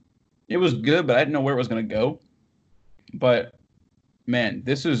like it was good, but I didn't know where it was gonna go. But man,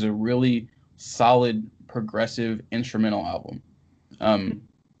 this is a really solid progressive instrumental album. Um,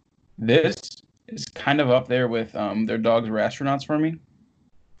 this is kind of up there with their dogs were astronauts for me.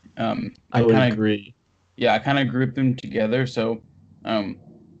 I I would kind of agree. yeah, I kind of grouped them together. So um,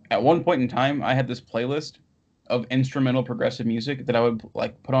 at one point in time, I had this playlist of instrumental progressive music that I would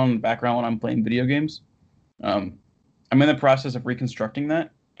like put on in the background when I'm playing video games. Um, I'm in the process of reconstructing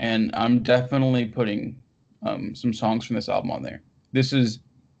that, and I'm definitely putting some songs from this album on there. This is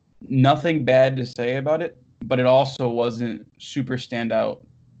nothing bad to say about it, but it also wasn't super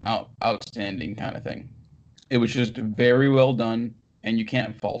outstanding kind of thing. It was just very well done, and you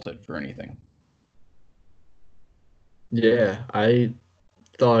can't fault it for anything. Yeah, I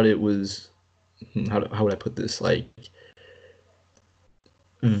thought it was how would I put this? Like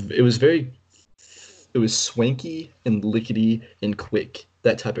it was very it was swanky and lickety and quick.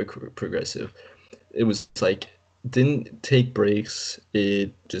 That type of progressive. It was like didn't take breaks.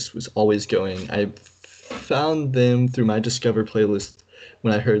 It just was always going. I found them through my Discover playlist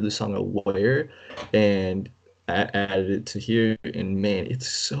when I heard the song Aware and I added it to here and man, it's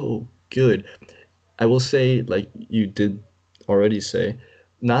so good. I will say, like you did already say,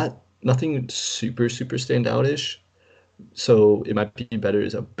 nothing super standoutish. So it might be better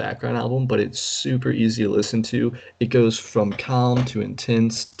as a background album, but it's super easy to listen to. It goes from calm to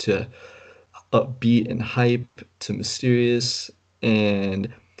intense to upbeat and hype to mysterious.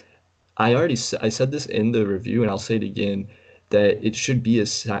 And I said this in the review, and I'll say it again that it should be a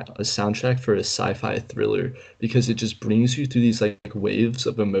soundtrack for a sci-fi thriller because it just brings you through these like waves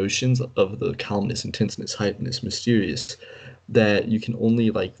of emotions of the calmness, intenseness, hypeness, mysterious that you can only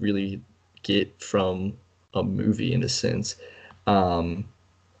like really get from a movie in a sense. Um,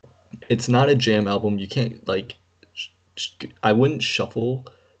 it's not a jam album. You can't like I wouldn't shuffle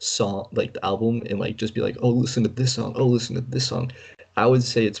song like the album and like just be like, oh, listen to this song. Oh, listen to this song. I would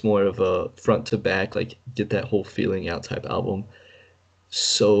say it's more of a front to back, like get that whole feeling out type album.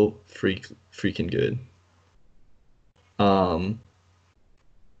 So freaking good. Um,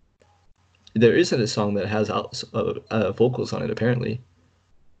 there isn't a song that has vocals on it apparently.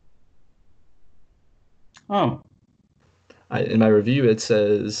 Oh, In my review, it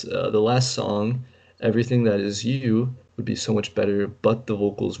says the last song, "Everything That Is You," would be so much better, but the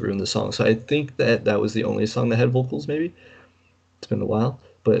vocals ruined the song. So I think that that was the only song that had vocals. Maybe it's been a while,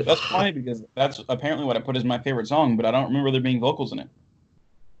 but that's funny because that's apparently what I put as my favorite song, but I don't remember there being vocals in it.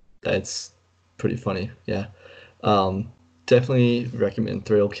 that's pretty funny. Yeah, um, definitely recommend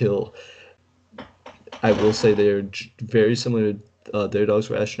Thrill Kill. I will say they're very similar to Their Dogs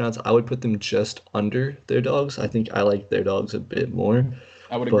Were Astronauts. I would put them just under Their Dogs. I think I like Their Dogs a bit more,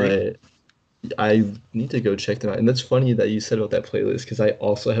 I would agree. but I need to go check them out. And that's funny that you said about that playlist because I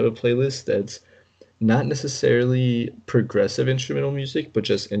also have a playlist that's not necessarily progressive instrumental music, but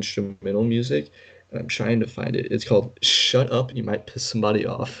just instrumental music. And I'm trying to find it. It's called Shut Up, You Might Piss Somebody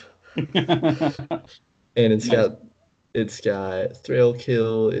Off. And Nice. it's got Thrill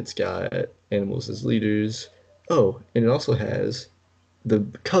Kill, it's got Animals as Leaders. Oh, and it also has the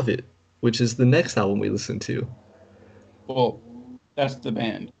Covet, which is the next album we listened to. Well, that's the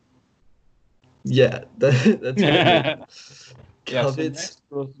band. Yeah, that's what I meant. Yeah, so Covet's next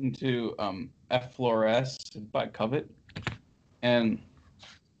we listen to F Floor S by Covet. And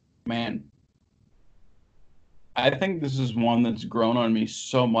man, I think this is one that's grown on me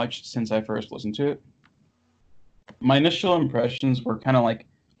so much since I first listened to it. My initial impressions were kind of like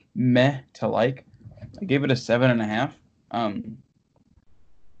meh to like. I gave it a 7.5.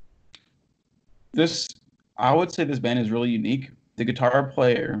 This, I would say this band is really unique. The guitar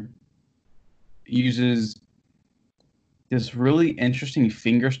player uses this really interesting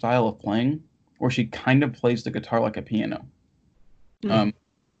finger style of playing where she kind of plays the guitar like a piano. Hmm. Um,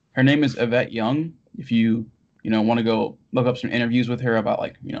 her name is Yvette Young. If you want to go look up some interviews with her about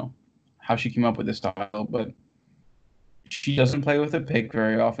like, how she came up with this style, but she doesn't play with a pick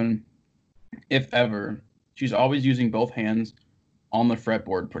very often, if ever. She's always using both hands on the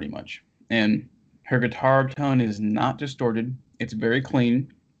fretboard pretty much. And her guitar tone is not distorted. It's very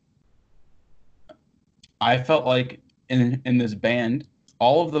clean. I felt like in this band,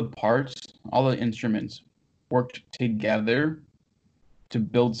 all of the parts, all the instruments worked together to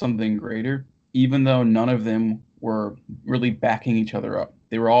build something greater, even though none of them were really backing each other up.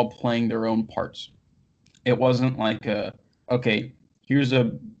 They were all playing their own parts. It wasn't like okay, here's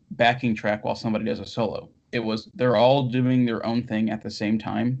a backing track while somebody does a solo. It was they're all doing their own thing at the same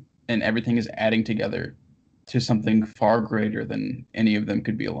time, and everything is adding together to something far greater than any of them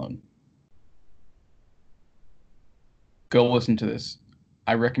could be alone. Go listen to this.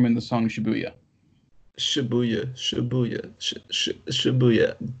 I recommend the song Shibuya. Shibuya, Shibuya,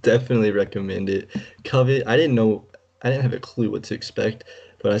 Shibuya. Definitely recommend it. Covet. I didn't know. I didn't have a clue what to expect,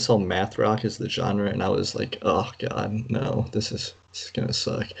 but I saw math rock as the genre, and I was like, oh god, no, this is gonna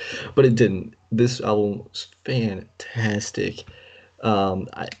suck. But it didn't. This album was fantastic.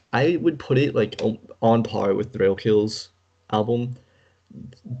 I would put it like on par with Thrill album.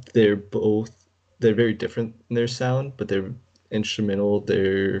 They're both they're very different in their sound, but they're instrumental.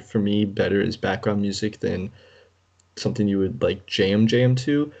 They're for me better as background music than something you would like jam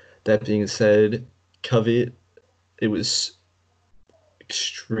to. That being said, Covet, it was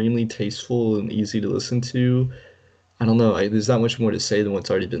extremely tasteful and easy to listen to. I don't know, there's not much more to say than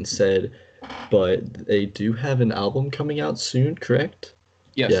what's already been said, but they do have an album coming out soon, correct?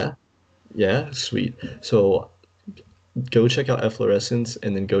 Yes. Yeah, yeah, sweet. So go check out Efflorescence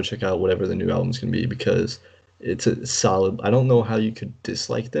and then go check out whatever the new album's gonna be because it's a solid. I don't know how you could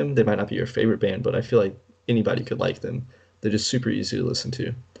dislike them. They might not be your favorite band, but I feel like anybody could like them. They're just super easy to listen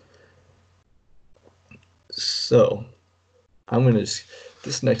to. So I'm gonna just,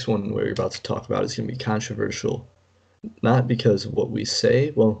 this next one we're about to talk about is gonna be controversial, not because of what we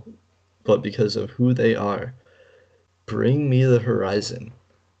say, well, but because of who they are. Bring Me the Horizon.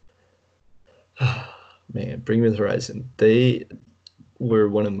 Man, Bring Me the Horizon. They were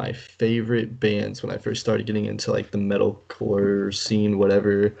one of my favorite bands when I first started getting into like the metalcore scene,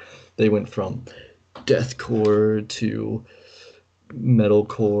 whatever. They went from deathcore to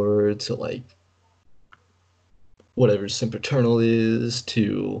metalcore to like whatever Sempiternal is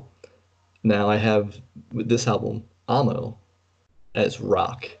to now I have with this album Amo as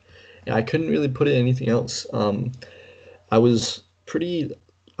rock. And I couldn't really put it anything else. I was pretty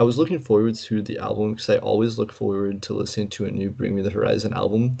I was looking forward to the album because I always look forward to listening to a new Bring Me the Horizon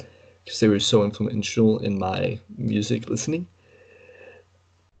album because they were so influential in my music listening.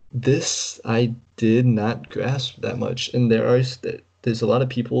 This I did not grasp that much, and there's a lot of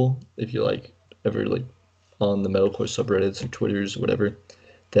people if you like ever like on the metalcore subreddits or Twitters or whatever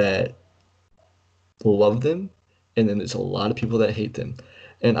that love them, and then there's a lot of people that hate them.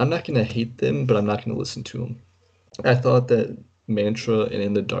 And I'm not gonna hate them, but I'm not gonna listen to them. I thought that Mantra and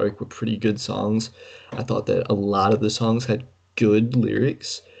In the Dark were pretty good songs. I thought that a lot of the songs had good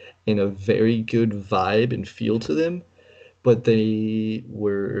lyrics and a very good vibe and feel to them, but they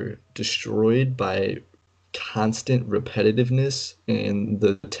were destroyed by constant repetitiveness and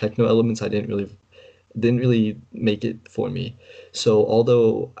the techno elements I didn't really make it for me. So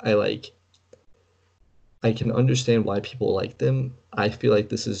although I can understand why people like them. I feel like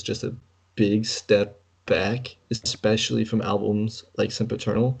this is just a big step back, especially from albums like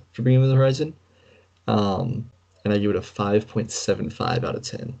Sempiternal for Bring Me the Horizon. And I give it a 5.75 out of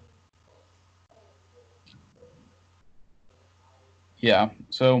 10. Yeah.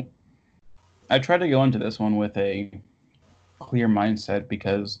 So I tried to go into this one with a clear mindset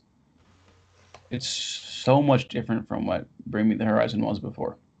because it's so much different from what Bring Me the Horizon was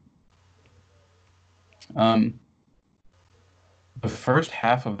before. Um, the first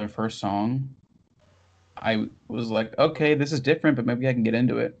half of their first song, I was like, okay, this is different, but maybe I can get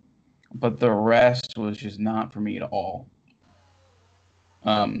into it. But the rest was just not for me at all.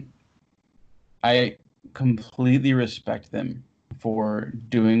 Um, I completely respect them for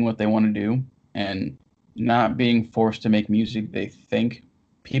doing what they want to do and not being forced to make music they think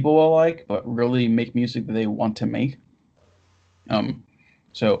people will like, but really make music that they want to make. Um,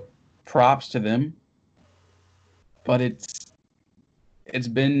 so props to them, but it's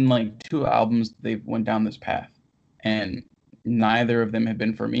been like two albums they've went down this path, and neither of them have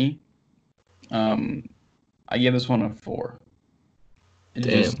been for me. Um, I give this one a 4. It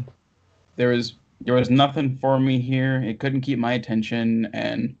just Damn. there was nothing for me here. It couldn't keep my attention,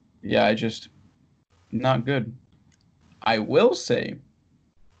 and yeah, I just not good. I will say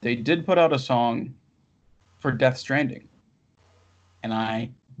they did put out a song for Death Stranding, and I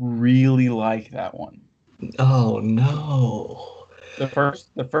really like that one. Oh no. The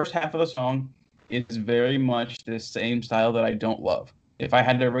first half of the song is very much the same style that I don't love. If I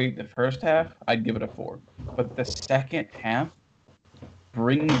had to rate the first half, I'd give it a 4. But the second half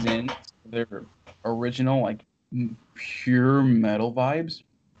brings in their original like pure metal vibes,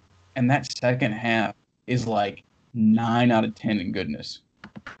 and that second half is like 9 out of 10 in goodness.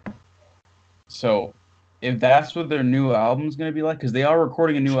 So if that's what their new album's gonna be like, because they are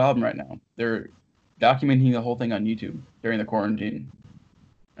recording a new album right now, they're documenting the whole thing on YouTube during the quarantine.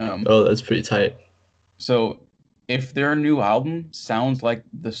 Um, Oh, that's pretty tight. so if their new album sounds like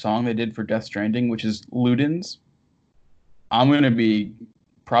the song they did for Death Stranding, which is Ludens, I'm gonna be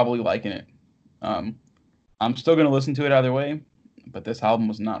probably liking it. Um, I'm still gonna listen to it either way, but this album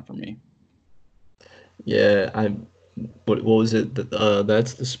was not for me. Yeah, I what was it?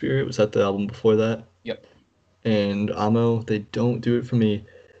 That's the Spirit. Was that the album before that? Yep. And Amo, they don't do it for me.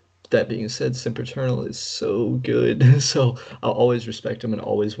 That being said, Sempiternal is so good. So I'll always respect them and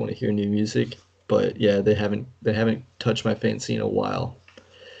always want to hear new music. But yeah, they haven't touched my fancy in a while.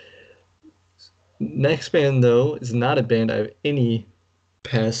 Next band though is not a band I have any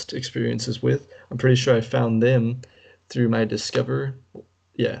past experiences with. I'm pretty sure I found them through my Discover.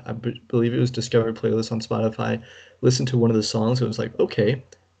 Yeah, believe it was Discover playlist on Spotify. Listened to one of the songs and was like, okay,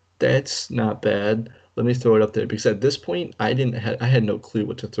 that's not bad. Let me throw it up there because at this point I had no clue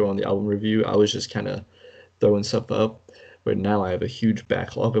what to throw on the album review. I was just kind of throwing stuff up. But now I have a huge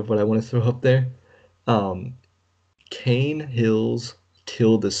backlog of what I want to throw up there. Um, Cane Hill's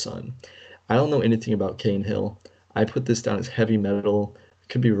Kill the Sun. I don't know anything about Cane Hill. I put this down as heavy metal.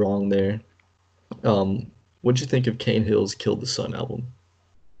 Could be wrong there. What'd you think of Cane Hill's Kill the Sun album?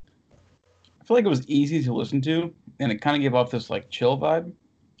 I feel like it was easy to listen to, and it kind of gave off this like chill vibe.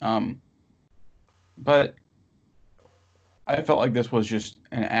 Um, but I felt like this was just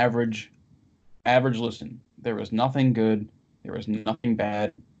an average listen. There was nothing good. There was nothing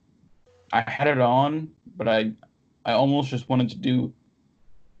bad. I had it on, but I almost just wanted to do.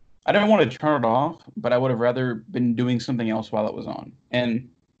 I didn't want to turn it off, but I would have rather been doing something else while it was on. And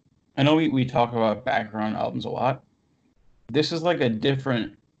I know we talk about background albums a lot. This is like a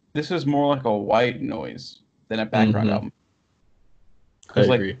different. This is more like a white noise than a background Mm-hmm. album. I Because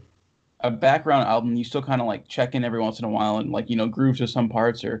like agree. a background album, you still kind of like check in every once in a while and like groove to some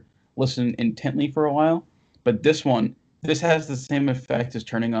parts or listen intently for a while. But this has the same effect as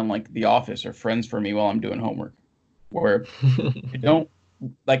turning on like The Office or Friends for me while I'm doing homework, where I don't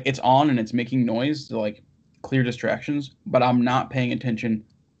like it's on and it's making noise to like clear distractions, but I'm not paying attention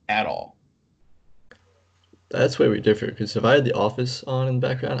at all. That's where we differ because if I had The Office on in the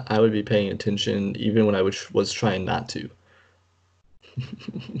background, I would be paying attention even when was trying not to.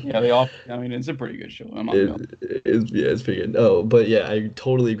 Yeah, The Office. I mean, it's a pretty good show. I'm not gonna. Yeah, it's pretty good. No, but yeah, I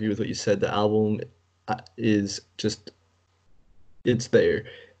totally agree with what you said. The album is just it's there.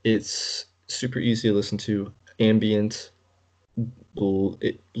 It's super easy to listen to, ambient,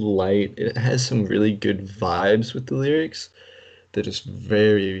 light. It has some really good vibes with the lyrics. They're just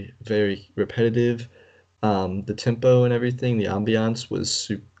very, very repetitive. The tempo and everything, the ambiance was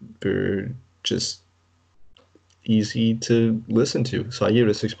super just easy to listen to. So I gave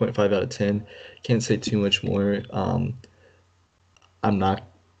it a 6.5 out of 10. Can't say too much more. I'm not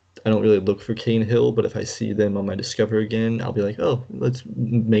I don't really look for Cane Hill, but if I see them on my Discover again, I'll be like, oh, let's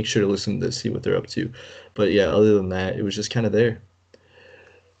make sure to listen to this, see what they're up to. But yeah, other than that, it was just kind of there.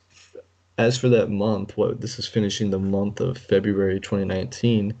 As for that month, what this is finishing the month of February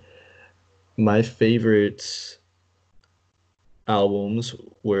 2019, my favorite albums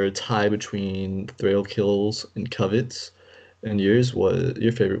were a tie between Thrill Kills and Covets, and your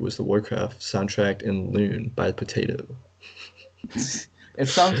favorite was the Warcraft soundtrack and Loon by Potato. It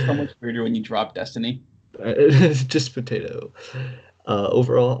sounds so much weirder when you drop Destiny. Just Potato.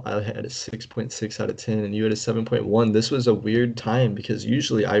 Overall, I had a 6.6 out of 10, and you had a 7.1. This was a weird time because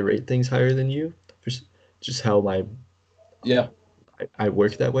usually I rate things higher than you, for just how Yeah. I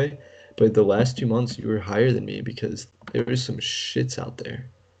work that way. But the last 2 months, you were higher than me because there was some shits out there.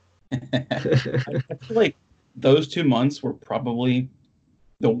 I feel like those 2 months were probably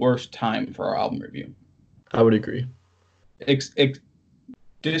the worst time for our album review. I would agree. Ex- ex-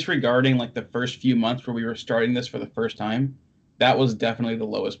 Disregarding like the first few months where we were starting this for the first time, that was definitely the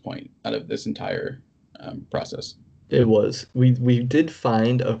lowest point out of this entire process. It was. We did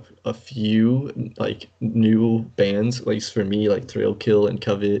find a few like new bands, like for me, like Thrill Kill and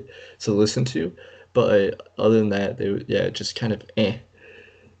Covet to listen to, but other than that, yeah, just kind of eh.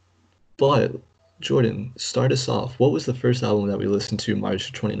 But Jordan, start us off. What was the first album that we listened to March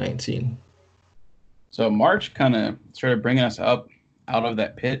of 2019? So March kind of started bringing us up out of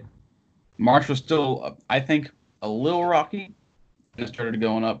that pit. March was still, I think, a little rocky. It started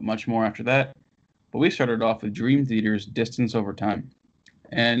going up much more after that. But we started off with Dream Theater's Distance Over Time.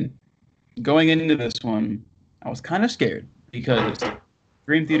 And going into this one, I was kind of scared because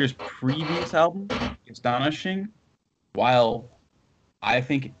Dream Theater's previous album, Astonishing, while I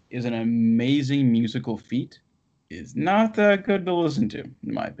think is an amazing musical feat, is not that good to listen to,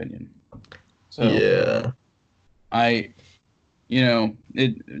 in my opinion. So Yeah. I,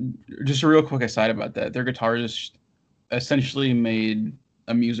 it just a real quick aside about that. Their guitarist essentially made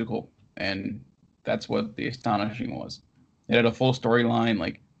a musical, and that's what The Astonishing was. It had a full storyline.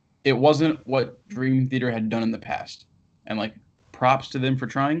 Like, it wasn't what Dream Theater had done in the past, and like, props to them for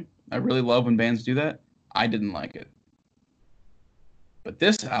trying. I really love when bands do that. I didn't like it, but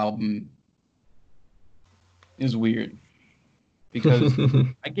this album is weird because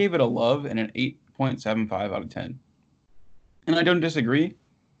I gave it a love and an 8.75 out of 10, and I don't disagree.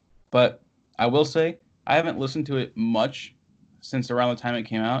 But I will say I haven't listened to it much since around the time it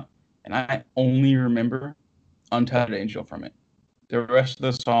came out, and I only remember Untitled Angel from it. The rest of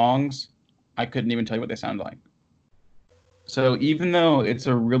the songs, I couldn't even tell you what they sound like. So even though it's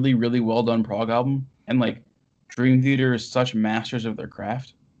a really, really well done prog album, and like Dream Theater is such masters of their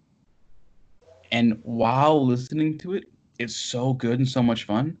craft, and while listening to it, it's so good and so much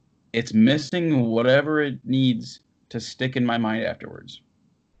fun. It's missing whatever it needs to stick in my mind afterwards.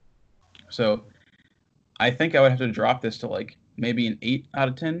 So I think I would have to drop this to like maybe an 8 out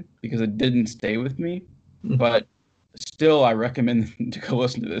of 10 because it didn't stay with me. But still, I recommend to go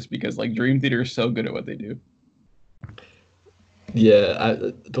listen to this because like Dream Theater is so good at what they do. Yeah,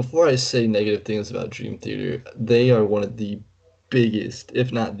 before I say negative things about Dream Theater, they are one of the biggest,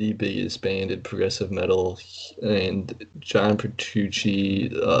 if not the biggest band in progressive metal, and John Petrucci,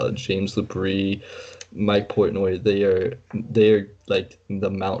 James LaBrie, Mike Portnoy, they are like the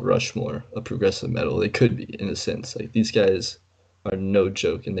Mount Rushmore of progressive metal. They could be in a sense. Like these guys are no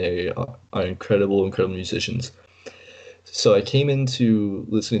joke, and they are incredible, incredible musicians. So I came into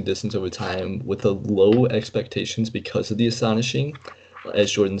listening to Distance Over Time with a low expectations because of The Astonishing.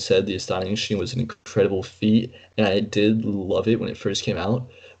 As Jordan said, The Astonishing was an incredible feat, and I did love it when it first came out,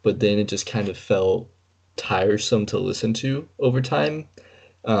 but then it just kind of felt tiresome to listen to over time.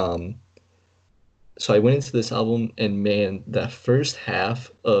 Um, so I went into this album, and man, that first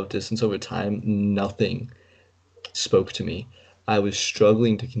half of Distance Over Time, nothing spoke to me. I was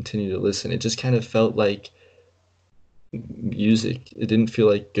struggling to continue to listen. It just kind of felt like music. It didn't feel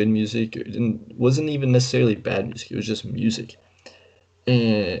like good music. It didn't wasn't even necessarily bad music. It was just music.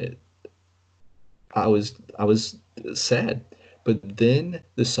 And I was sad. But then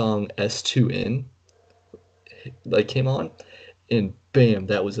the song S2N like came on and bam,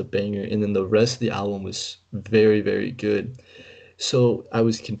 that was a banger. And then the rest of the album was very, very good. So I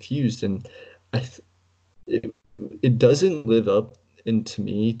was confused and I th it, it doesn't live up into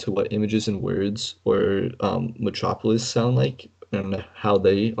me to what Images and Words or Metropolis sound like and how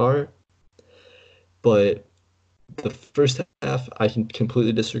they are. But the first half I can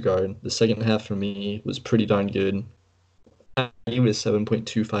completely disregard. The second half for me was pretty darn good. I gave it a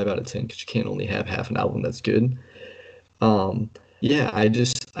 7.25 out of 10 because you can't only have half an album that's good. Yeah, I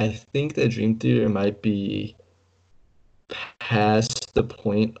think that Dream Theater might be past the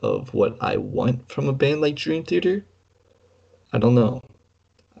point of what I want from a band like Dream Theater. I don't know.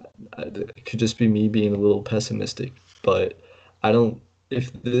 It could just be me being a little pessimistic, but I don't.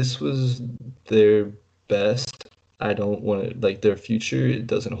 If this was their best, I don't want to like their future. It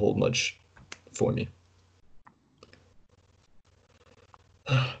doesn't hold much for me.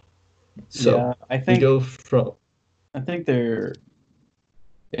 So Yeah, I we think go from I think they're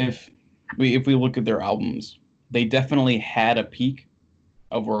if we look at their albums, they definitely had a peak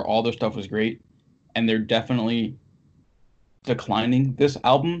of where all their stuff was great, and they're definitely declining. This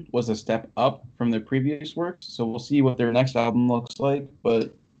album was a step up from their previous works, so we'll see what their next album looks like.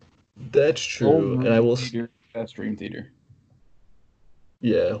 But that's old true, and I Dream will. Theater, that's Dream Theater.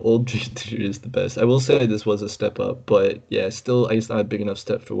 Yeah, old Dream Theater is the best. I will say this was a step up, but yeah, still, I guess not a big enough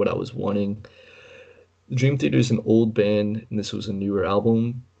step for what I was wanting. Dream Theater is an old band, and this was a newer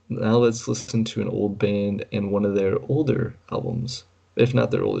album. Now let's listen to an old band and one of their older albums, if not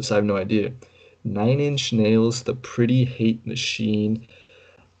their oldest. I have no idea. Nine Inch Nails, The Pretty Hate Machine.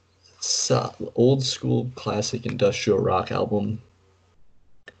 old school classic industrial rock album,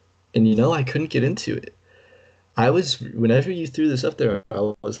 and I couldn't get into it. Whenever you threw this up there,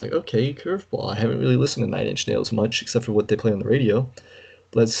 I was like, okay, curveball. I haven't really listened to Nine Inch Nails much except for what they play on the radio.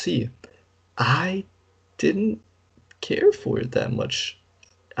 Let's see. I didn't care for it that much.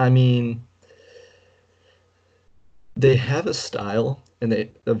 I mean, they have a style and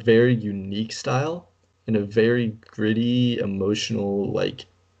a very unique style and a very gritty, emotional, like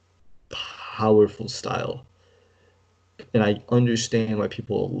powerful style. And I understand why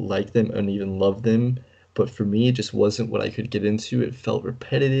people like them and even love them, but for me, it just wasn't what I could get into. It felt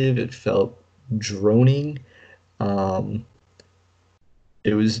repetitive. It felt droning. Um,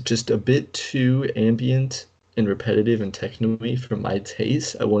 it was just a bit too ambient and repetitive and techno-y for my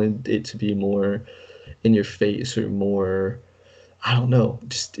taste. I wanted it to be more in your face or more, I don't know,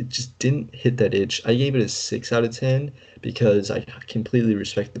 just it just didn't hit that itch. I gave it a 6 out of 10 because I completely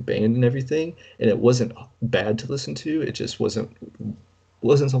respect the band and everything, and it wasn't bad to listen to. It just wasn't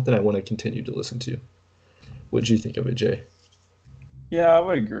something I want to continue to listen to. What do you think of it, Jay? Yeah, I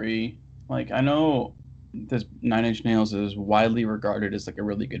would agree. Like, I know this Nine Inch Nails is widely regarded as like a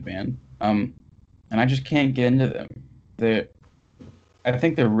really good band. And I just can't get into them. They, I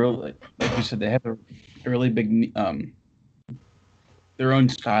think they're really, like you said, they have a really big, their own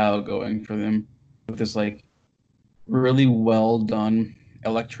style going for them with this like really well done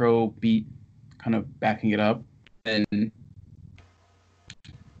electro beat kind of backing it up, and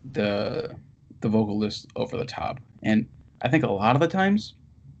the the vocalist over the top. And I think a lot of the times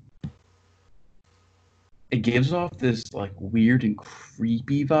it gives off this like weird and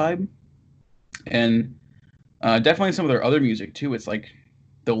creepy vibe. And definitely some of their other music too. It's like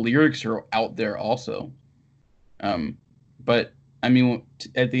the lyrics are out there also. Um, but I mean,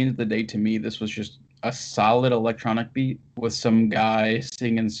 at the end of the day, to me, this was just a solid electronic beat with some guy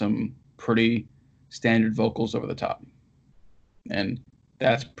singing some pretty standard vocals over the top, and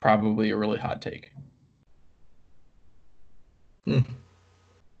that's probably a really hot take. Hmm.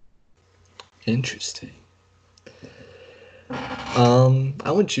 Interesting.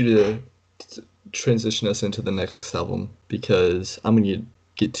 I want you to transition us into the next album because I'm gonna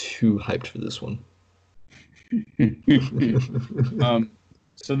get too hyped for this one. um,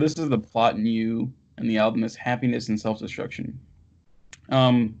 so this is the plot in you, and the album is Happiness and Self Destruction.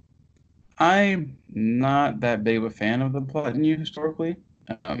 Um, I'm not that big of a fan of the plot in you historically.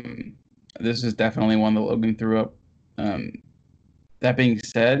 Um, this is definitely one that Logan threw up. Um, that being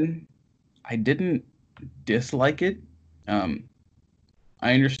said, I didn't dislike it. Um,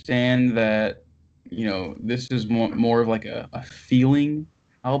 I understand that, this is more of like a feeling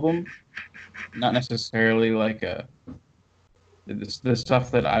album, not necessarily like the stuff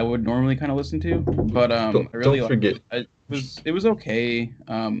that I would normally kind of listen to. But I Don't really like forget. it. It was okay.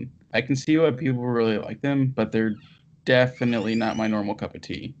 I can see why people really like them, but they're definitely not my normal cup of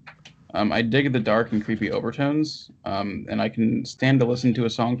tea. I dig the dark and creepy overtones, and I can stand to listen to a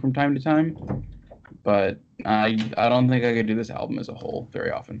song from time to time, but I don't think I could do this album as a whole very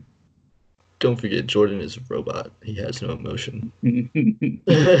often. Don't forget, Jordan is a robot. He has no emotion.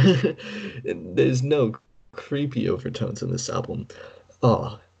 There's no creepy overtones in this album.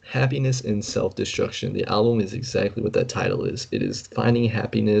 Oh, happiness and self-destruction. The album is exactly what that title is. It is finding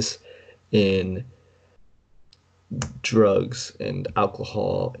happiness in drugs and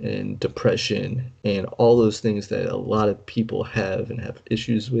alcohol and depression and all those things that a lot of people have and have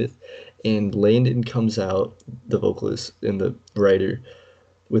issues with. And Landon comes out, the vocalist and the writer,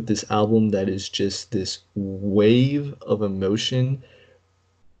 with this album that is just this wave of emotion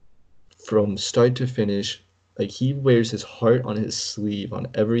from start to finish. Like he wears his heart on his sleeve on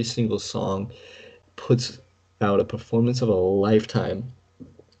every single song, puts out a performance of a lifetime,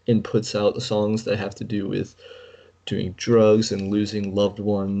 and puts out songs that have to do with doing drugs and losing loved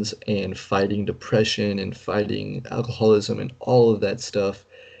ones and fighting depression and fighting alcoholism and all of that stuff.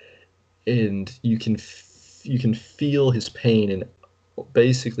 And you can feel his pain in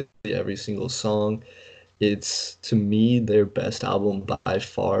basically every single song. It's to me their best album by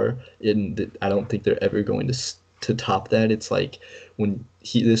far. I don't think they're ever going to top that. It's like when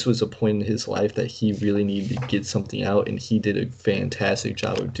this was a point in his life that he really needed to get something out, and he did a fantastic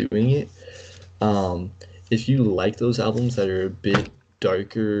job of doing it. Um, if you like those albums that are a bit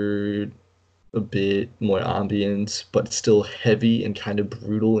darker, a bit more ambient, but still heavy and kind of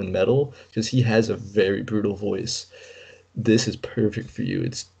brutal and metal, because he has a very brutal voice, this is perfect for you.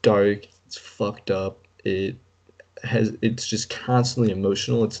 It's dark, it's fucked up, it's just constantly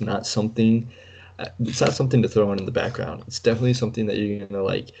emotional. It's not something to throw on in the background. It's definitely something that you're gonna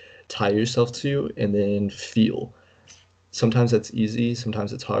like tie yourself to and then feel. Sometimes that's easy,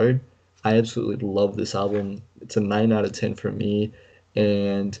 sometimes it's hard. I absolutely love this album. It's a 9 out of 10 for me.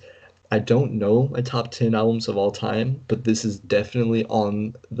 And I don't know my top 10 albums of all time, but this is definitely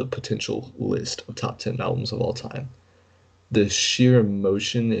on the potential list of top 10 albums of all time. The sheer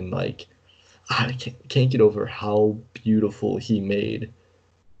emotion and like, I can't get over how beautiful he made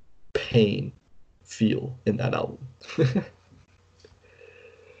pain feel in that album.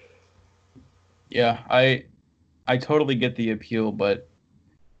 Yeah, I totally get the appeal, but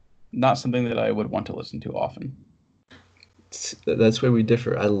not something that I would want to listen to often. That's where we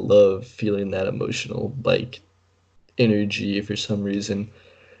differ. I love feeling that emotional, like energy for some reason.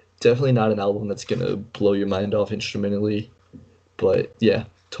 Definitely not an album that's gonna blow your mind off instrumentally, but yeah,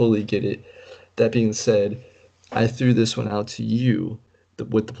 totally get it. That being said, I threw this one out to you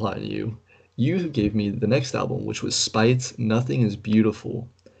with the plot in you. You gave me the next album, which was Spite's Nothing is Beautiful.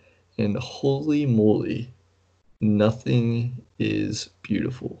 And holy moly, Nothing is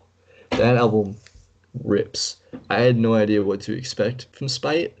Beautiful. That album rips. I had no idea what to expect from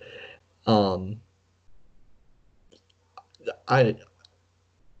Spite. Um, I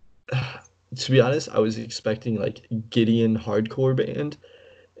to be honest, I was expecting like Gideon hardcore band,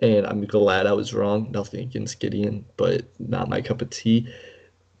 and I'm glad I was wrong. Nothing against Gideon, but not my cup of tea.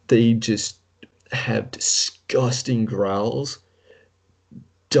 They just have disgusting growls,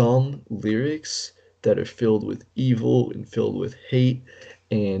 dumb lyrics that are filled with evil and filled with hate,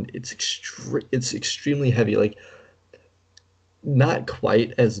 and it's extremely heavy. Like not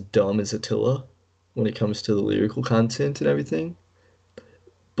quite as dumb as Attila when it comes to the lyrical content and everything,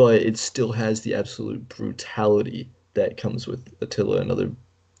 but it still has the absolute brutality that comes with Attila and other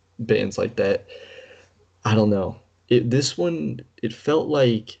bands like that. I don't know. This one it felt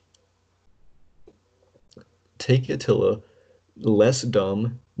like take Attila, less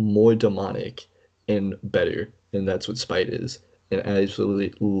dumb, more demonic, and better. And that's what Spite is. And I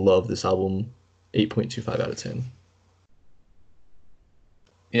absolutely love this album. 8.25 out of 10.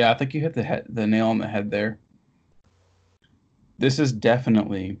 Yeah, I think you hit the nail on the head there. This is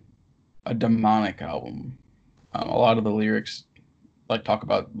definitely a demonic album. A lot of the lyrics like talk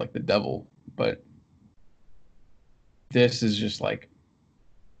about like the devil, but this is just like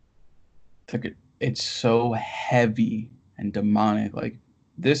it's so heavy and demonic. Like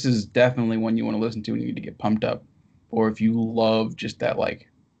this is definitely one you want to listen to when you need to get pumped up, or if you love just that like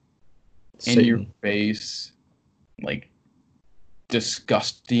in your Satan. face, like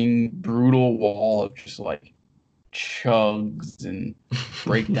disgusting, brutal wall of just like chugs and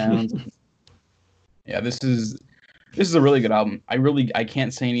breakdowns. Yeah, this is a really good album. I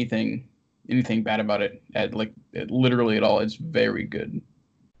can't say anything bad about it at literally at all. It's very good.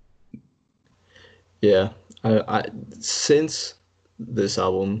 Yeah. I since this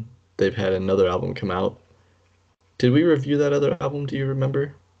album, they've had another album come out. Did we review that other album? Do you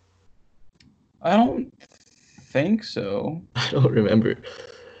remember? I don't think so. I don't remember.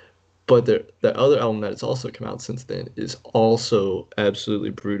 But the other album that's also come out since then is also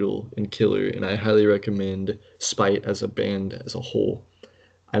absolutely brutal and killer, and I highly recommend Spite as a band as a whole.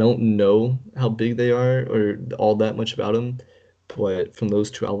 I don't know how big they are or all that much about them, but from those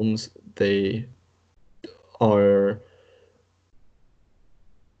two albums, they are,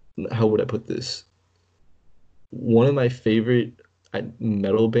 how would I put this? One of my favorite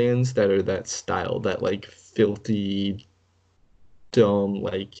metal bands that are that style, that like filthy, dumb,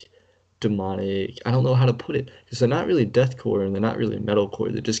 like demonic. I don't know how to put it because they're not really deathcore and they're not really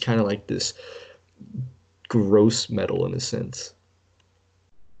metalcore. They're just kind of like this gross metal in a sense.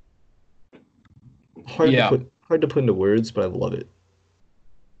 Yeah, Hard to put into words, but I love it.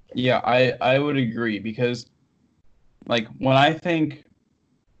 yeah, I would agree because like when I think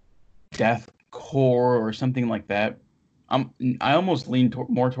deathcore or something like that, I almost lean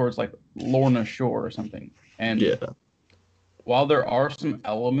more towards like Lorna Shore or something. And Yeah. while there are some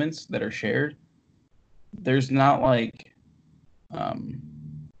elements that are shared, there's not like um,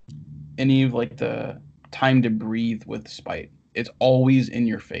 any of like the time to breathe with Spite. It's always in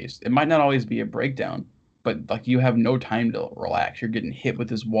your face. It might not always be a breakdown, but like you have no time to relax. You're getting hit with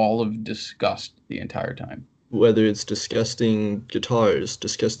this wall of disgust the entire time. Whether it's disgusting guitars,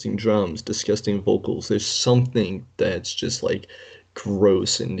 disgusting drums, disgusting vocals, there's something that's just like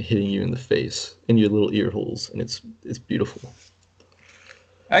gross and hitting you in the face in your little ear holes, and it's beautiful.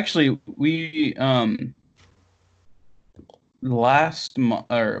 Actually, we last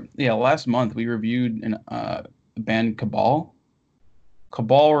month we reviewed a band Cabal.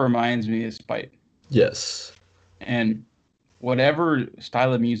 Cabal reminds me of Spite, Yes. and whatever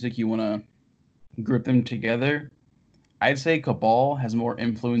style of music you want to group them together, I'd say Cabal has more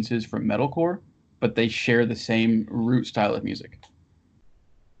influences from metalcore, but they share the same root style of music.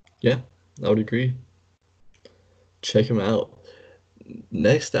 Yeah, I would agree. Check him out.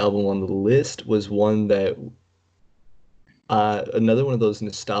 Next album on the list was one that another one of those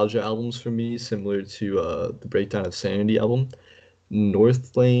nostalgia albums for me, similar to the Breakdown of Sanity album.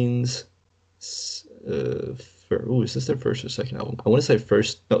 Northlane's is this their first or second album? I want to say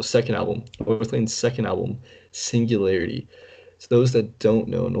first, no, second album. Northlane's second album, Singularity. So those that don't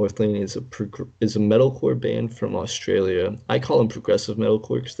know, Northlane is a metalcore band from Australia. I call them progressive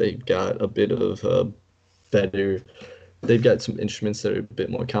metalcore because they've got a bit of better. They've got some instruments that are a bit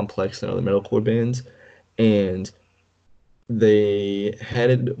more complex than other metalcore bands, and they had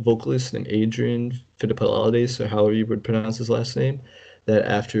a vocalist named Adrian Fittipaldides, or however you would pronounce his last name, that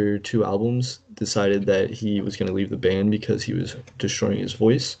after two albums decided that he was going to leave the band because he was destroying his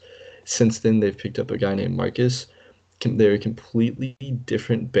voice. Since then, they've picked up a guy named Marcus. They're a completely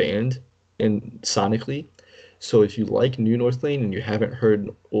different band and sonically. So if you like New Northlane and you haven't heard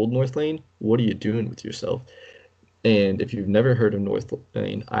Old Northlane, what are you doing with yourself? And if you've never heard of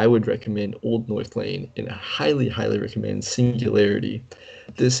Northlane, I would recommend Old Northlane and I highly, highly recommend Singularity.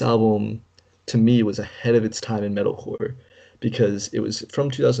 This album, to me, was ahead of its time in metalcore because it was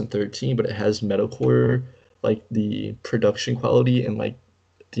from 2013, but it has metalcore, like the production quality and like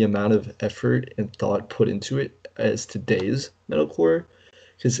the amount of effort and thought put into it as today's metalcore.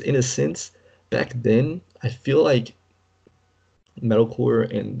 Because in a sense, back then, I feel like metalcore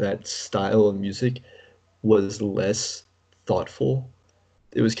and that style of music was less thoughtful.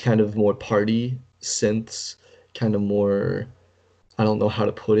 It was kind of more party synths, kind of more, I don't know how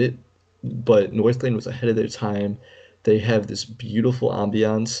to put it, but Northlane was ahead of their time. They have this beautiful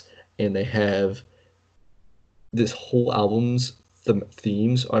ambiance and they have this whole album's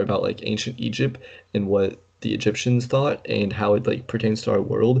themes are about like ancient Egypt and what the Egyptians thought and how it like pertains to our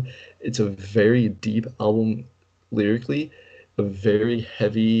world. It's a very deep album lyrically, a very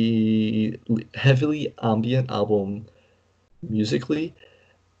heavily ambient album musically,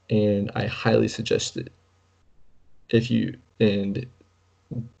 and I highly suggest it. And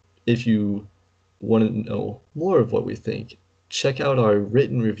if you want to know more of what we think, check out our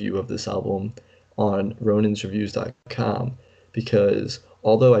written review of this album on roninsreviews.com because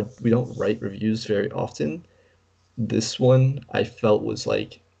although we don't write reviews very often, this one I felt was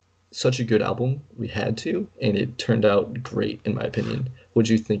like such a good album. We had to, and it turned out great in my opinion. What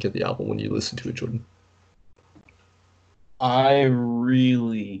do you think of the album when you listen to it, Jordan? I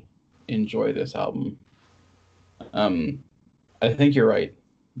really enjoy this album. Um, I think you're right.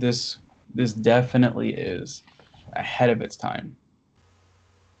 This this definitely is ahead of its time.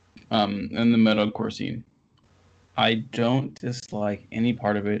 In the metalcore scene. I don't dislike any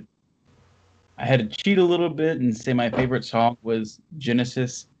part of it. I had to cheat a little bit and say my favorite song was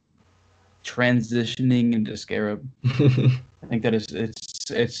Genesis transitioning into Scarab. I think that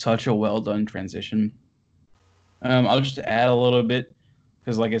it's such a well done transition. I'll just add a little bit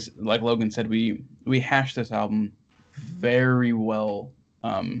because like Logan said, we hashed this album very well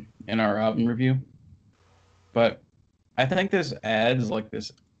in our album review, but I think this adds like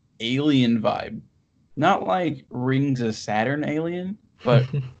this alien vibe, not like Rings of Saturn alien, but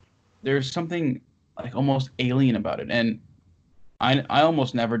there's something like almost alien about it. And I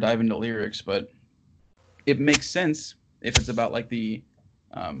almost never dive into lyrics, but it makes sense if it's about like the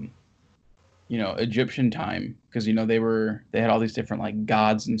um, Egyptian time because they had all these different like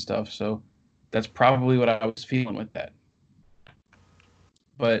gods and stuff. So that's probably what I was feeling with that.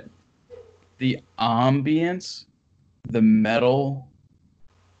 But the ambience, the metal,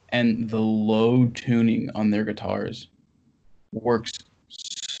 and the low tuning on their guitars works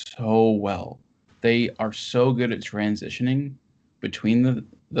so well. They are so good at transitioning between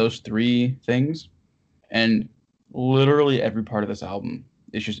those three things, and literally every part of this album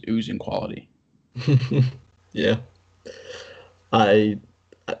is just oozing quality. Yeah. I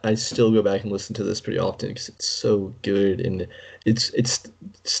I still go back and listen to this pretty often because it's so good and it's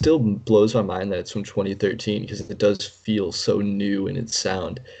still blows my mind that it's from 2013 because it does feel so new in its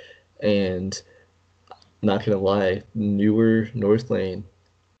sound. And not gonna lie, newer Northlane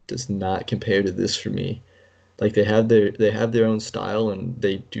does not compare to this for me. Like they have their own style and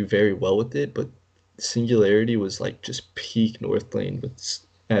they do very well with it, but Singularity was like just peak Northlane. It's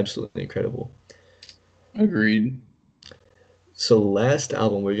absolutely incredible. Agreed. So last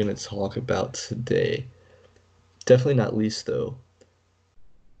album we're gonna talk about today, definitely not least though.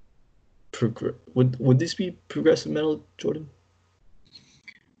 Would this be progressive metal, Jordan?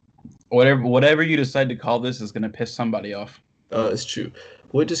 Whatever you decide to call this is gonna piss somebody off. It's true.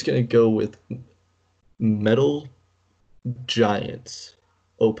 We're just gonna go with Metal Giants,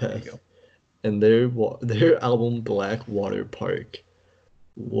 There you Opeth. go. and their album Blackwater Park.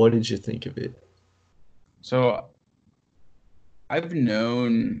 What did you think of it? So I've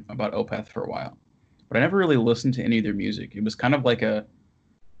known about Opeth for a while, but I never really listened to any of their music. It was kind of like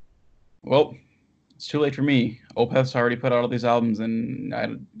well, it's too late for me. Opeth's already put out all these albums, and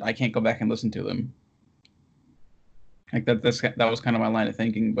I can't go back and listen to them. Like that was kind of my line of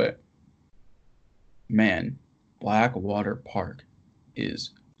thinking. But man, Blackwater Park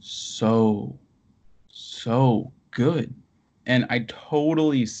is so so good, and I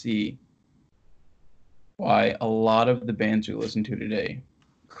totally see why a lot of the bands we listen to today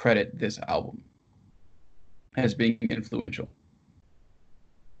credit this album as being influential.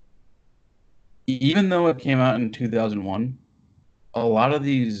 Even though it came out in 2001, a lot of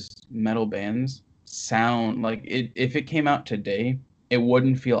these metal bands sound like if it came out today, it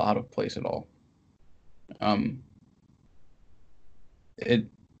wouldn't feel out of place at all. Um, it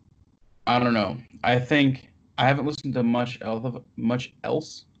I don't know. I think I haven't listened to much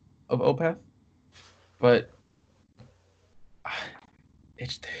else of Opeth, but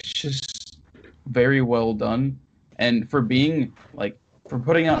it's just very well done. And for being like for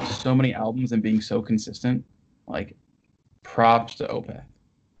putting out so many albums and being so consistent, like props to Opeth.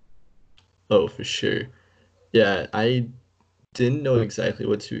 Oh, for sure. Yeah, I didn't know exactly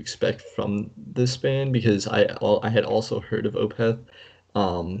what to expect from this band because I had also heard of Opeth.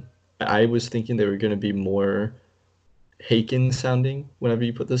 Um, I was thinking they were going to be more Haken sounding whenever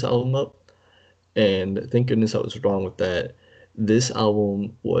you put this album up, and thank goodness I was wrong with that. This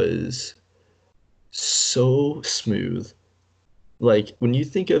album was so smooth. Like when you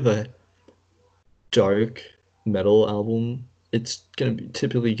think of a dark metal album, it's gonna be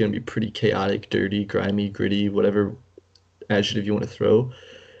typically gonna be pretty chaotic, dirty, grimy, gritty, whatever adjective you want to throw.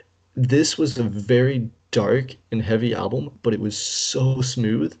 This was a very dark and heavy album, but it was so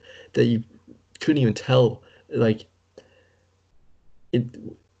smooth that you couldn't even tell. Like it,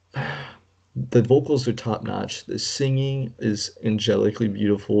 the vocals are top notch. The singing is angelically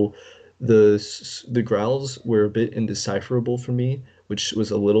beautiful. The growls were a bit indecipherable for me, which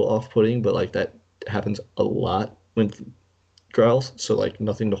was a little off-putting, but like that happens a lot with growls, so like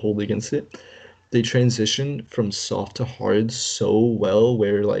nothing to hold against it. They transition from soft to hard so well,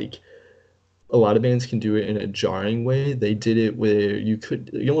 where like a lot of bands can do it in a jarring way. They did it where you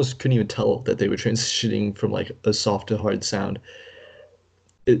almost couldn't even tell that they were transitioning from like a soft to hard sound.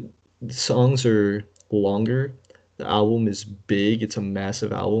 It songs are longer. The album is big. It's a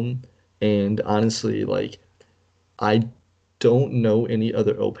massive album, and honestly, like I don't know any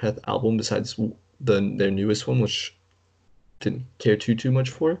other Opeth album besides their newest one, which didn't care too much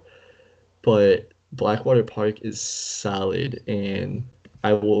for. But Blackwater Park is solid, and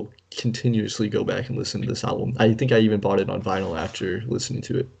I will continuously go back and listen to this album. I think I even bought it on vinyl after listening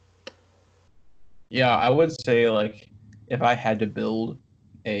to it. Yeah, I would say like if I had to build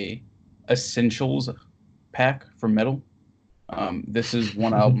a essentials pack for metal, this is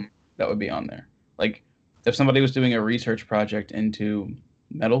one album that would be on there. Like if somebody was doing a research project into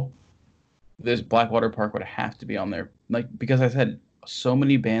metal, this Blackwater Park would have to be on there. Like because I said so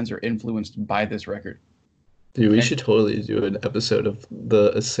many bands are influenced by this record. Dude, we And should totally do an episode of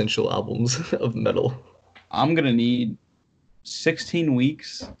the essential albums of metal. I'm gonna need 16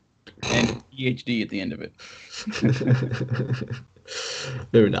 weeks and a PhD at the end of it.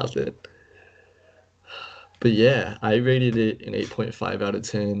 Maybe not that. But yeah, I rated it an 8.5 out of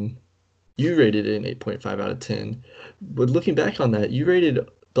 10. You rated it an 8.5 out of 10. But looking back on that, you rated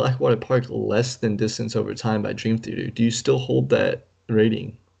Blackwater Park less than Distance Over Time by Dream Theater. Do you still hold that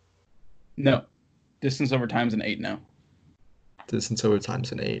rating? No, Distance Over Time's an 8 now. Distance Over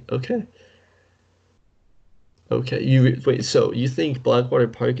Time's an 8. Okay. Okay. Wait, so you think Blackwater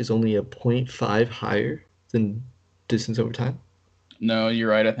Park is only a point 0.5 higher than Distance Over Time? No, you're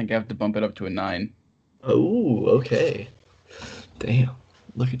right. I think I have to bump it up to a 9. Oh, okay. Damn.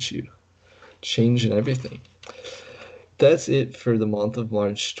 Look at you. Changing everything. That's it for the month of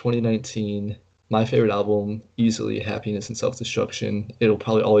March 2019. My favorite album, easily Happiness and Self-Destruction. It'll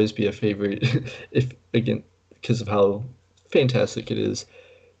probably always be a favorite if again because of how fantastic it is.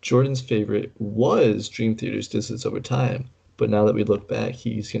 Jordan's favorite was Dream Theater's Distance Over Time, but now that we look back,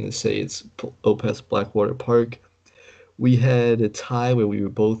 he's gonna say it's Opeth's Blackwater Park. We had a tie where we were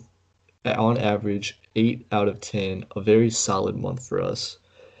both on average 8 out of 10, a very solid month for us.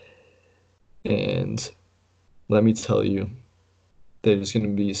 And let me tell you, there's going to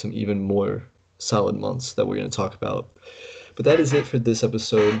be some even more solid months that we're going to talk about. But that is it for this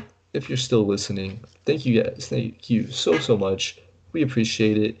episode. If you're still listening, thank you guys. Thank you so much. We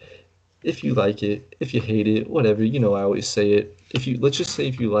appreciate it. If you like it, if you hate it, whatever, I always say it. if you let's just say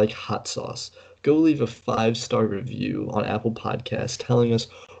if you like hot sauce, go leave a 5-star review on Apple Podcasts telling us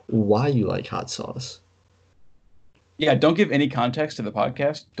why you like hot sauce. Yeah, don't give any context to the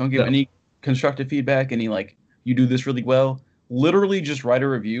podcast. Don't give No. any constructive feedback, any like you do this really well. Literally just write a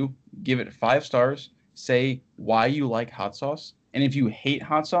review, give it 5 stars, say why you like hot sauce. And if you hate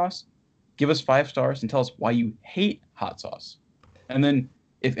hot sauce, give us 5 stars and tell us why you hate hot sauce. And then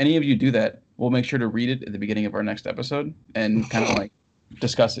if any of you do that, we'll make sure to read it at the beginning of our next episode and kind of like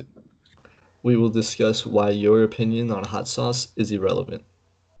discuss it. We will discuss why your opinion on hot sauce is irrelevant.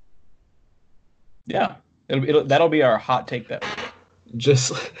 Yeah. That'll be our hot take that week.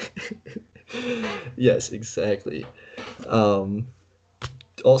 Just yes, exactly. Um,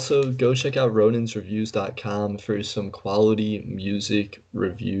 Also, go check out roninsreviews.com for some quality music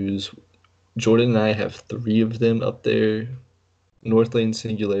reviews. Jordan and I have 3 of them up there. Northlane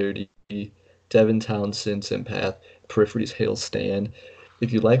Singularity, Devin Townsend, Sympath, Periphery's Hail Stan.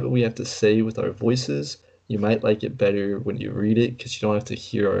 If you like what we have to say with our voices, you might like it better when you read it because you don't have to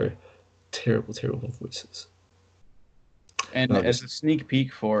hear our terrible, terrible voices. And as a sneak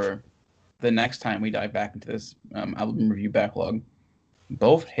peek for the next time we dive back into this album review backlog,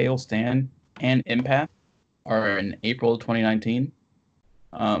 both Hail Stan and Empath are in April 2019.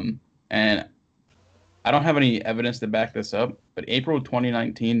 And I don't have any evidence to back this up, but April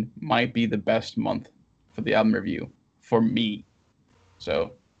 2019 might be the best month for the album review for me.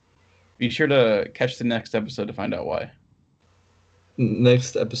 So be sure to catch the next episode to find out why.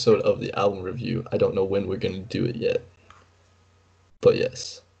 Next episode of the album review. I don't know when we're going to do it yet. But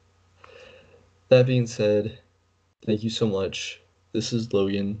yes. That being said, thank you so much. This is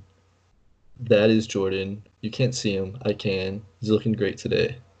Logan. That is Jordan. You can't see him. I can. He's looking great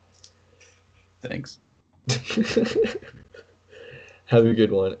today. Thanks. Have a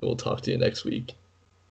good one. We'll talk to you next week.